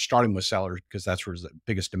 But we're starting with sellers because that's where there's the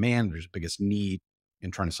biggest demand, there's the biggest need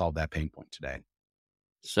in trying to solve that pain point today.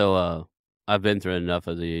 So, I've been through enough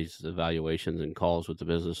of these evaluations and calls with the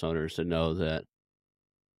business owners to know that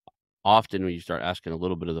often when you start asking a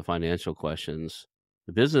little bit of the financial questions,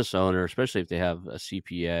 the business owner, especially if they have a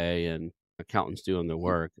CPA and accountants doing their Mm.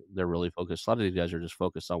 work, they're really focused. A lot of these guys are just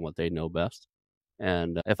focused on what they know best.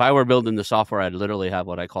 And if I were building the software, I'd literally have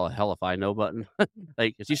what I call a hell if I know button.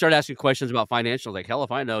 Like, if you start asking questions about financials, like, hell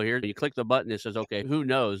if I know here, you click the button, it says, okay, who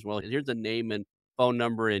knows? Well, here's the name and phone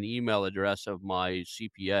number and email address of my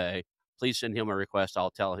CPA. Please send him a request.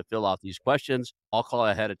 I'll tell him to fill out these questions. I'll call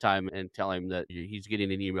ahead of time and tell him that he's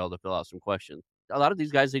getting an email to fill out some questions. A lot of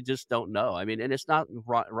these guys, they just don't know. I mean, and it's not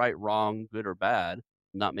right, wrong, good or bad.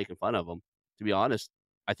 I'm not making fun of them. To be honest,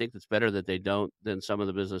 I think it's better that they don't than some of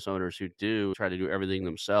the business owners who do try to do everything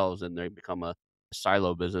themselves and they become a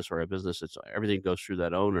silo business or a business that's everything goes through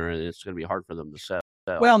that owner and it's going to be hard for them to sell.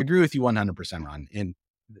 Well, I agree with you 100%, Ron. And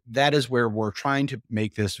that is where we're trying to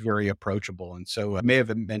make this very approachable. And so I may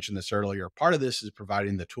have mentioned this earlier. Part of this is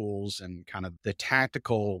providing the tools and kind of the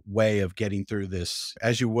tactical way of getting through this,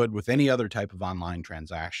 as you would with any other type of online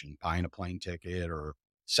transaction, buying a plane ticket or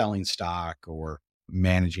selling stock or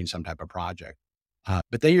managing some type of project.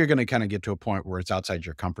 But then you're going to kind of get to a point where it's outside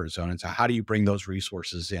your comfort zone. And so, how do you bring those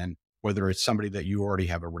resources in, whether it's somebody that you already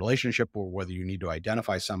have a relationship or whether you need to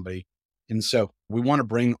identify somebody? And so, we want to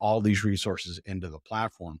bring all these resources into the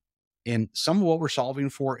platform. And some of what we're solving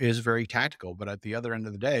for is very tactical, but at the other end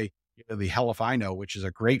of the day, the hell if I know, which is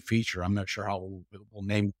a great feature. I'm not sure how we'll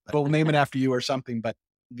name it after you or something, but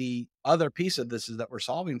the other piece of this is that we're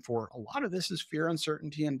solving for a lot of this is fear,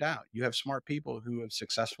 uncertainty, and doubt. You have smart people who have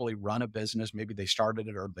successfully run a business. Maybe they started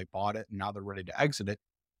it or they bought it and now they're ready to exit it.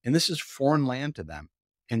 And this is foreign land to them.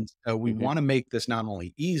 And so we Hmm. want to make this not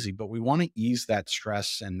only easy, but we want to ease that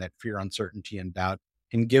stress and that fear, uncertainty, and doubt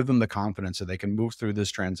and give them the confidence that they can move through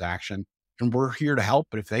this transaction. And we're here to help.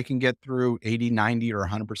 But if they can get through 80, 90, or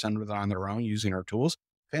 100% of it on their own using our tools,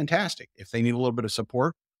 fantastic. If they need a little bit of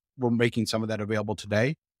support, we're making some of that available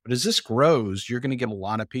today. But as this grows, you're going to get a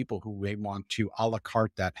lot of people who may want to a la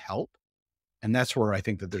carte that help. And that's where I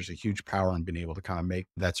think that there's a huge power in being able to kind of make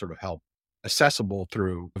that sort of help accessible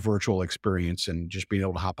through a virtual experience and just being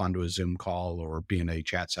able to hop onto a Zoom call or be in a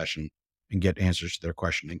chat session and get answers to their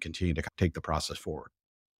question and continue to take the process forward.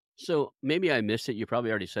 So maybe I missed it. You probably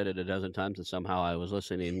already said it a dozen times and somehow I was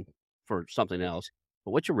listening for something else.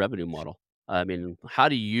 But what's your revenue model? I mean, how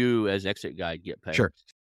do you as exit guy get paid? Sure.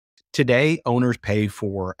 Today, owners pay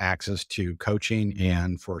for access to coaching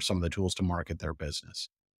and for some of the tools to market their business.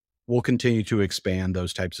 We'll continue to expand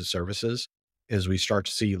those types of services as we start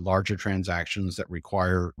to see larger transactions that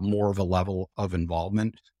require more of a level of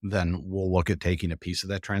involvement. Then we'll look at taking a piece of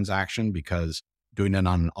that transaction because doing it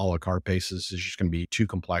on an a la carte basis is just going to be too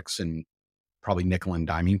complex and probably nickel and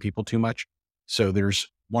diming people too much. So there's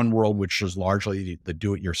one world, which is largely the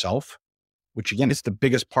do it yourself, which again, is the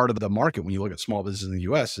biggest part of the market when you look at small business in the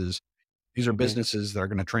US is these are Hmm. businesses that are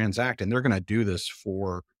going to transact and they're going to do this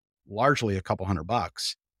for largely a couple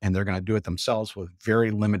 $100 and they're going to do it themselves with very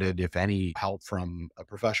limited, if any, help from a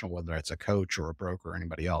professional, whether it's a coach or a broker or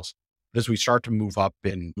anybody else. But as we start to move up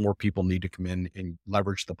and more people need to come in and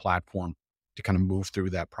leverage the platform to kind of move through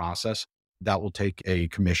that process, that will take a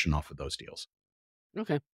commission off of those deals.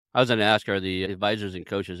 Okay. I was going to ask, are the advisors and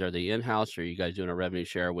coaches, are they in-house or are you guys doing a revenue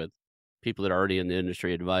share with people that are already in the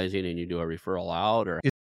industry advising and you do a referral out or?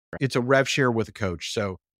 It's a rev share with a coach.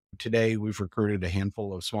 So today we've recruited a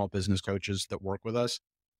handful of small business coaches that work with us.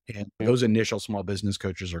 And those initial small business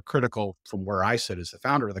coaches are critical from where I sit as the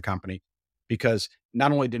founder of the company, because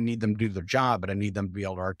not only do I need them to do their job, but I need them to be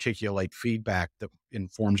able to articulate feedback that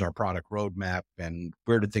informs our product roadmap and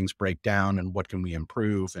where did things break down and what can we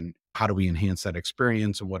improve and how do we enhance that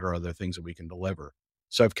experience and what are other things that we can deliver.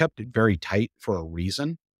 So I've kept it very tight for a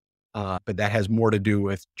reason, but that has more to do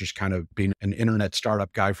with just kind of being an internet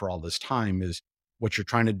startup guy for all this time is what you're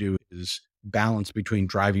trying to do is balance between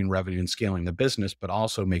driving revenue and scaling the business, but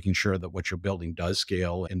also making sure that what you're building does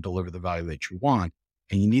scale and deliver the value that you want.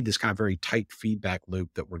 And you need this kind of very tight feedback loop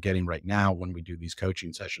that we're getting right now when we do these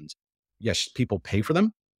coaching sessions. Yes, people pay for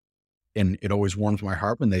them. And it always warms my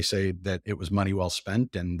heart when they say that it was money well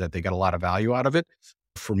spent and that they got a lot of value out of it.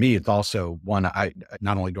 For me, it's also one, I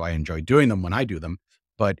not only do I enjoy doing them when I do them,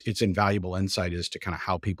 but it's invaluable insight as to kind of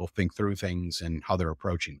how people think through things and how they're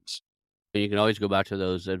approaching this. You can always go back to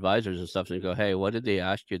those advisors and stuff and go, "Hey, what did they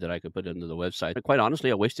ask you that I could put into the website?" And quite honestly,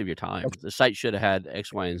 a waste of your time. The site should have had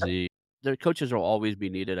X, Y, and Z. The coaches will always be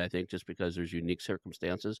needed, I think, just because there's unique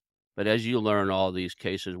circumstances. But as you learn all these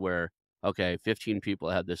cases where, okay, 15 people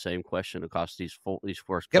had the same question across these 4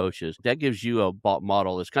 Yep. coaches, that gives you a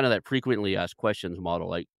model. It's kind of that frequently asked questions model.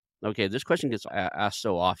 Like, okay, this question gets asked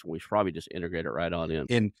so often, we should probably just integrate it right on in.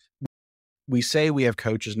 And we say we have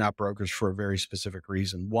coaches, not brokers, for a very specific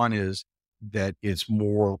reason. One is that it's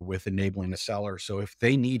more with enabling a seller. So if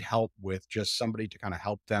they need help with just somebody to kind of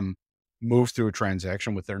help them move through a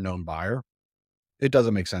transaction with their known buyer, it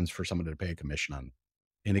doesn't make sense for somebody to pay a commission on.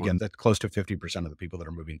 And Or again, that's close to 50% of the people that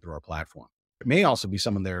are moving through our platform. It may also be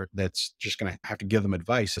someone there that's just going to have to give them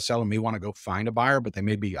advice. The seller may want to go find a buyer, but they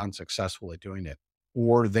may be unsuccessful at doing it.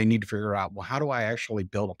 Or they need to figure out, well, how do I actually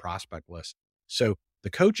build a prospect list? So the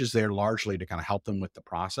coach is there largely to kind of help them with the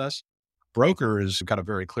process. Broker has got a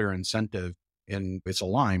very clear incentive and it's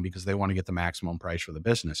aligned because they want to get the maximum price for the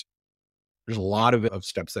business. There's a lot of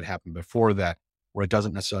steps that happen before that where it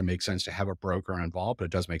doesn't necessarily make sense to have a broker involved, but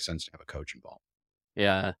it does make sense to have a coach involved.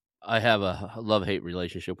 yeah, I have a love-hate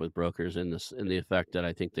relationship with brokers in the effect that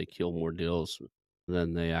I think they kill more deals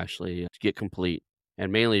than they actually get complete,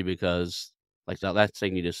 and mainly because, like that last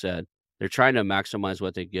thing you just said, they're trying to maximize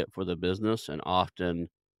what they get for the business, and often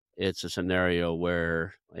it's a scenario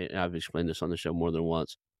where I've explained this on the show more than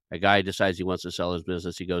once. A guy decides he wants to sell his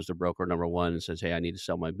business. He goes to broker number one and says, "Hey, I need to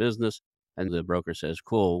sell my business," and the broker says,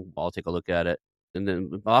 "Cool, I'll take a look at it." And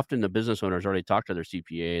then often the business owners already talked to their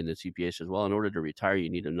CPA, and the CPA says, "Well, in order to retire, you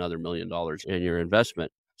need another $1,000,000 in your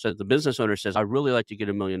investment." So the business owner says, "I really like to get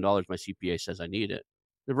 $1,000,000. My CPA says I need it."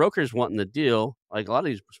 The broker's wanting the deal, like a lot of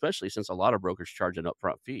these, especially since a lot of brokers charge an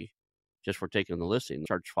upfront fee just for taking the listing,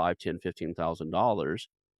 charge 5, 10, $15,000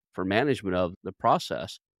 for management of the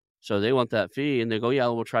process. So they want that fee, and they go, "Yeah,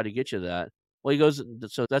 we'll try to get you that." Well, he goes,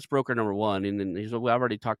 so that's broker number one, and then he said, "Well, I've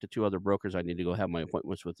already talked to 2 other brokers. I need to go have my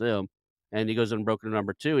appointments with them." And he goes in broker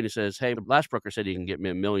number 2 and he says, "Hey, the last broker said he can get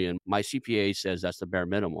me 1,000,000. My CPA says that's the bare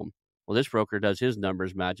minimum." Well, this broker does his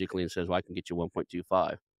numbers magically and says, "Well, I can get you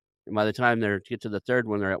 1.25." And by the time they get to the third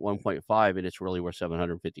one, they're at 1.5 and it's really worth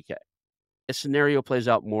 750K. This scenario plays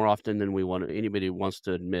out more often than anybody wants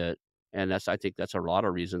to admit. And I think that's a lot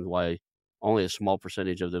of reasons why only a small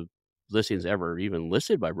percentage of the listings ever even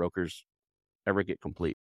listed by brokers ever get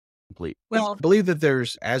complete. Well, I believe that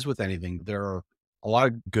there's, as with anything, there are a lot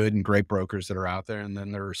of good and great brokers that are out there, and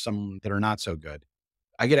then there are some that are not so good.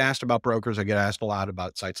 I get asked about brokers. I get asked a lot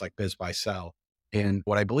about sites like Biz Buy Sell. And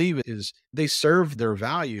what I believe is they serve their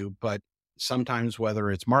value, but sometimes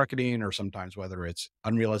whether it's marketing or sometimes whether it's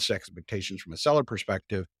unrealistic expectations from a seller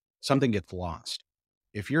perspective, something gets lost.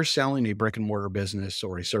 If you're selling a brick and mortar business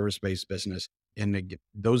or a service-based business, and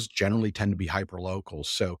those generally tend to be hyper local.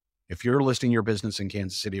 So if you're listing your business in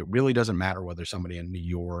Kansas City, it really doesn't matter whether somebody in New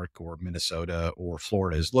York or Minnesota or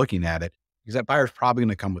Florida is looking at it because that buyer's probably going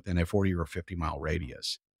to come within a 40 or 50-mile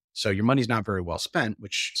radius. So your money's not very well spent,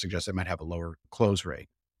 which suggests they might have a lower close rate.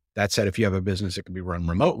 That said, if you have a business that can be run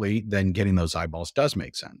remotely, then getting those eyeballs does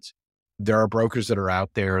make sense. There are brokers that are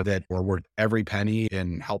out there that are worth every penny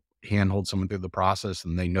and help handhold someone through the process,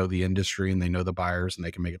 and they know the industry and they know the buyers and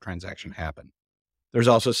they can make a transaction happen. There's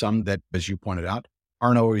also some that, as you pointed out,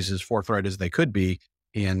 aren't always as forthright as they could be.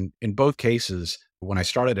 And in both cases, when I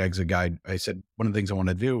started Exit Guide, I said one of the things I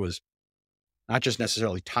wanted to do was not just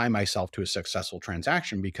necessarily tie myself to a successful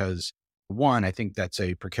transaction, because one, I think that's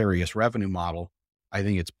a precarious revenue model. I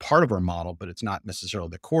think it's part of our model, but it's not necessarily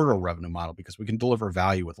the core revenue model because we can deliver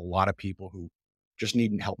value with a lot of people who just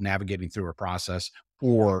need help navigating through a process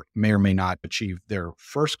or may not achieve their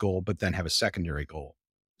first goal, but then have a secondary goal.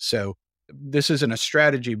 So this isn't a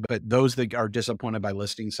strategy, but those that are disappointed by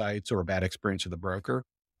listing sites or a bad experience with a broker,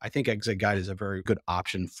 I think Exit Guide is a very good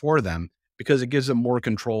option for them because it gives them more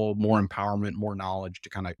control, more empowerment, more knowledge to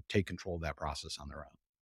kind of take control of that process on their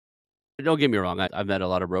own. Don't get me wrong, I've met a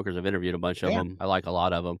lot of brokers, I've interviewed a bunch of Yeah. them. I like a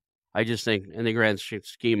lot of them. I just think in the grand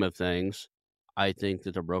scheme of things, I think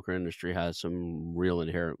that the broker industry has some real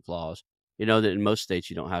inherent flaws. You know that in most states,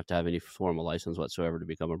 you don't have to have any formal license whatsoever to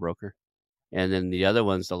become a broker. And then the other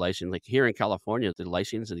one's the license. Like here in California, the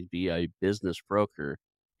license to be a business broker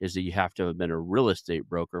is that you have to have been a real estate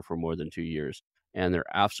broker for more than 2 years, and they're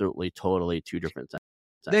absolutely, totally 2 different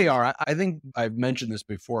They things. are. I think I've mentioned this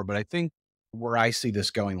before, but I think where I see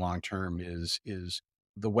this going long term is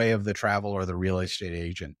the way of the travel or the real estate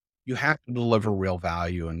agent. You have to deliver real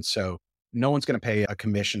value. And so no one's going to pay a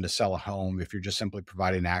commission to sell a home if you're just simply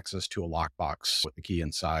providing access to a lockbox with the key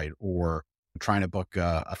inside or trying to book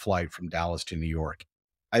a flight from Dallas to New York.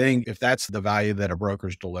 I think if that's the value that a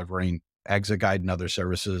broker's delivering, Exit Guide and other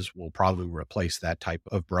services will probably replace that type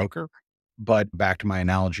of broker. But back to my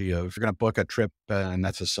analogy of, if you're going to book a trip and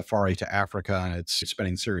that's a safari to Africa and it's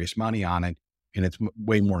spending serious money on it and it's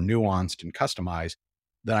way more nuanced and customized,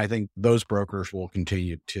 then I think those brokers will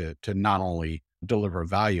continue to not only deliver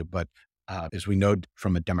value, but as we know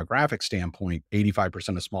from a demographic standpoint,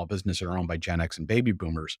 85% of small businesses are owned by Gen X and baby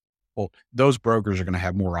boomers. Well, those brokers are going to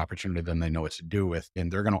have more opportunity than they know what to do with. And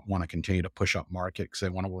they're going to want to continue to push up market because they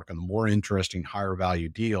want to work on the more interesting, higher value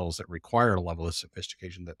deals that require a level of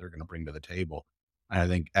sophistication that they're going to bring to the table. And I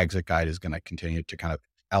think Exit Guide is going to continue to kind of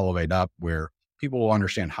elevate up where people will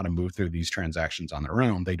understand how to move through these transactions on their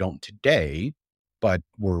own. They don't today, but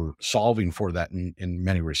we're solving for that in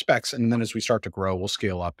many respects. And then as we start to grow, we'll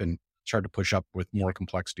scale up and start to push up with more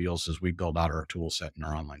complex deals as we build out our tool set and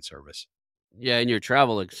our online service. Yeah, in your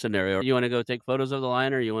travel scenario, you wanna go take photos of the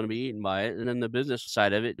line or you wanna be eaten by it? And then the business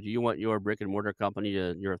side of it, do you want your brick and mortar company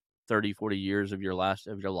to your 30, 40 years of your life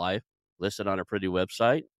listed on a pretty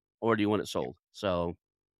website, or do you want it sold? So,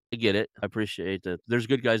 I get it. I appreciate that there's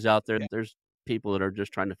good guys out there. Yeah. There's people that are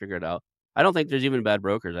just trying to figure it out. I don't think there's even bad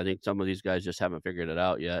brokers. I think some of these guys just haven't figured it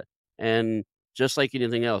out yet. And just like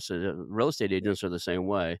anything else, real estate agents are the same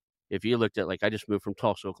way. If you looked at, like, I just moved from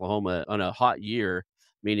Tulsa, Oklahoma on a hot year,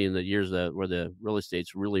 meaning the years that where the real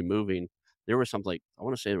estate's really moving, there was something like, I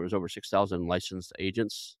want to say there was over 6,000 licensed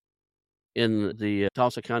agents in the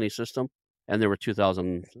Tulsa County system, and there were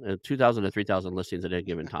 2,000 to 3,000 listings at any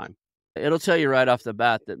given time. It'll tell you right off the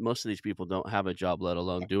bat that most of these people don't have a job, let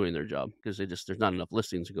alone doing their job, because there's not enough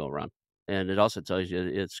listings to go around. And it also tells you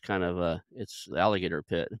it's kind of it's the alligator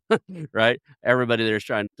pit, right? Everybody there's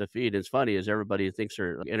trying to feed. It's funny is everybody thinks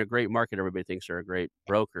they're in a great market. Everybody thinks they're a great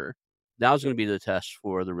broker. Now's going to be the test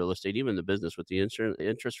for the real estate, even the business with the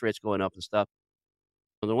interest rates going up and stuff.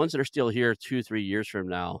 The ones that are still here 2, 3 years from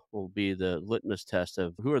now will be the litmus test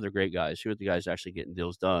of who are the great guys, who are the guys actually getting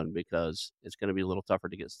deals done, because it's gonna be a little tougher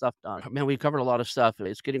to get stuff done. Man, we covered a lot of stuff.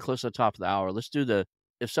 It's getting close to the top of the hour. Let's do the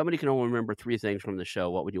if somebody can only remember 3 things from the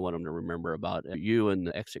show, what would you want them to remember about you and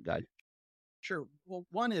the exit guide? Sure. Well,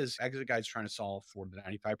 one is Exit Guide's trying to solve for the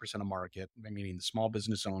 95% of market, meaning the small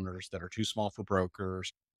business owners that are too small for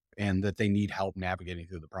brokers and that they need help navigating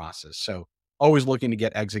through the process. So always looking to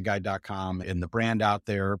get exitguide.com and the brand out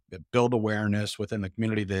there, build awareness within the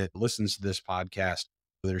community that listens to this podcast.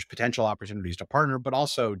 There's potential opportunities to partner, but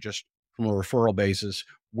also just from a referral basis,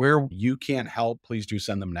 where you can't help, please do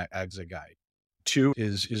send them an Exit Guide. Two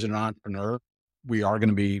is an entrepreneur. We are going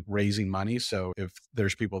to be raising money. So if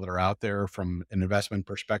there's people that are out there from an investment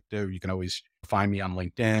perspective, you can always find me on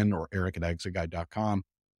LinkedIn or eric@exitguide.com.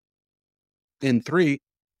 And three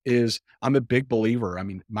is I'm a big believer. I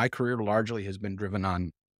mean, my career largely has been driven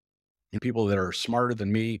on people that are smarter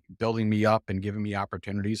than me, building me up and giving me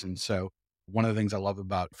opportunities. And so one of the things I love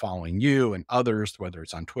about following you and others, whether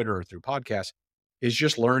it's on Twitter or through podcasts, is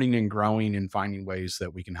just learning and growing and finding ways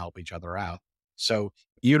that we can help each other out. So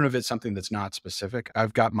even if it's something that's not specific,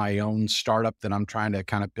 I've got my own startup that I'm trying to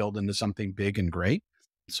kind of build into something big and great.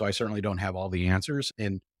 So I certainly don't have all the answers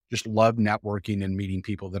and just love networking and meeting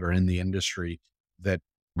people that are in the industry that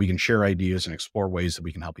we can share ideas and explore ways that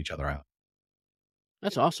we can help each other out.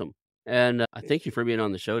 That's awesome. And I thank you for being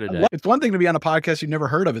on the show today. It's one thing to be on a podcast you've never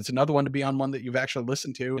heard of. It's another one to be on one that you've actually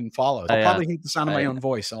listened to and follow. I'll probably hate the sound of my own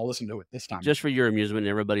voice. I'll listen to it this time. Just for your amusement and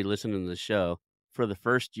everybody listening to the show, for the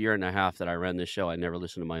first year and a half that I ran this show, I never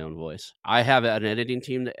listened to my own voice. I have an editing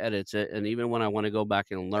team that edits it, and even when I wanna go back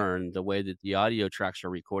and learn the way that the audio tracks are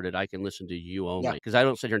recorded, I can listen to you only, because I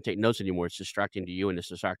don't sit here and take notes anymore. It's distracting to you, and it's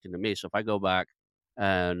distracting to me. So if I go back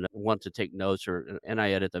and want to take notes and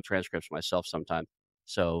I edit the transcripts myself sometimes,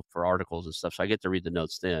 so for articles and stuff, so I get to read the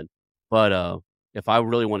notes then. But, if I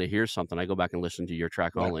really wanna hear something, I go back and listen to your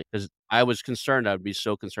track Yeah. only, because I was concerned I would be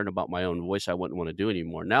so concerned about my own voice, I wouldn't wanna do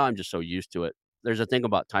anymore. Now I'm just so used to it. There's a thing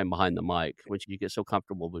about time behind the mic, once you get so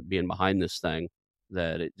comfortable with being behind this thing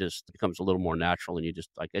that it just becomes a little more natural, and you just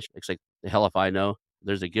I guess it's like, the hell if I know.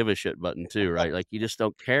 There's a give a shit button too, right? Like, you just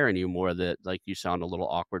don't care anymore that, like, you sound a little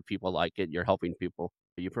awkward, people like it, you're helping people.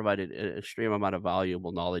 You provided an extreme amount of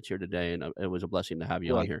valuable knowledge here today, and, it was a blessing to have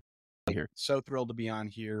you on Well, here. so thrilled to be on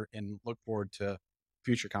here and look forward to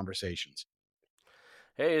future conversations.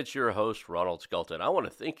 Hey, it's your host, Ronald Skelton. I want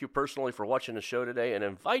to thank you personally for watching the show today and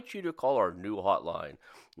invite you to call our new hotline,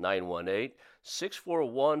 918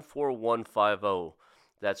 641 4150.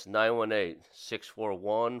 That's 918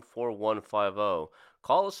 641 4150.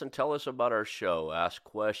 Call us and tell us about our show, ask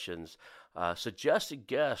questions, suggest a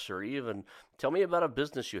guest, or even tell me about a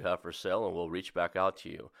business you have for sale, and we'll reach back out to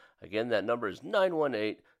you. Again, that number is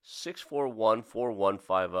 918 641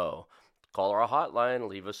 4150. Call our hotline,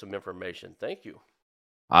 leave us some information. Thank you.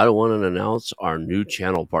 I want to announce our new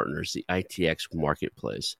channel partners, the ITX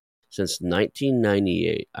Marketplace. Since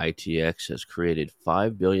 1998, ITX has created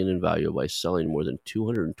 $5 billion in value by selling more than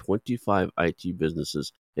 225 IT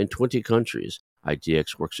businesses in 20 countries.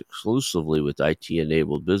 ITX works exclusively with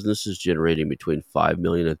IT-enabled businesses generating between $5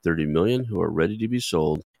 million and $30 million who are ready to be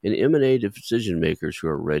sold, and M&A decision makers who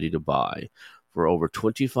are ready to buy. For over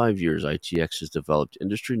 25 years, ITX has developed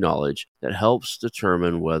industry knowledge that helps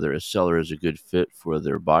determine whether a seller is a good fit for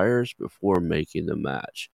their buyers before making the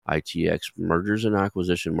match. ITX Mergers and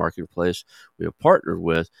Acquisition Marketplace we have partnered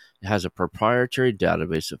with has a proprietary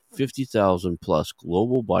database of 50,000 plus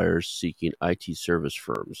global buyers seeking IT service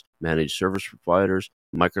firms, managed service providers,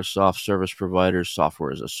 Microsoft service providers,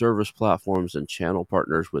 software as a service platforms, and channel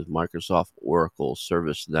partners with Microsoft, Oracle,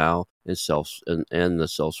 ServiceNow, and the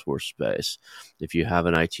Salesforce space. If you have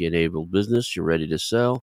an IT-enabled business you're ready to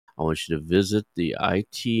sell, I want you to visit the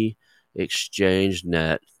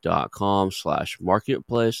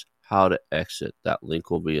itexchangenet.com/marketplace, how to exit. That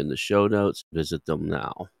link will be in the show notes. Visit them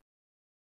now.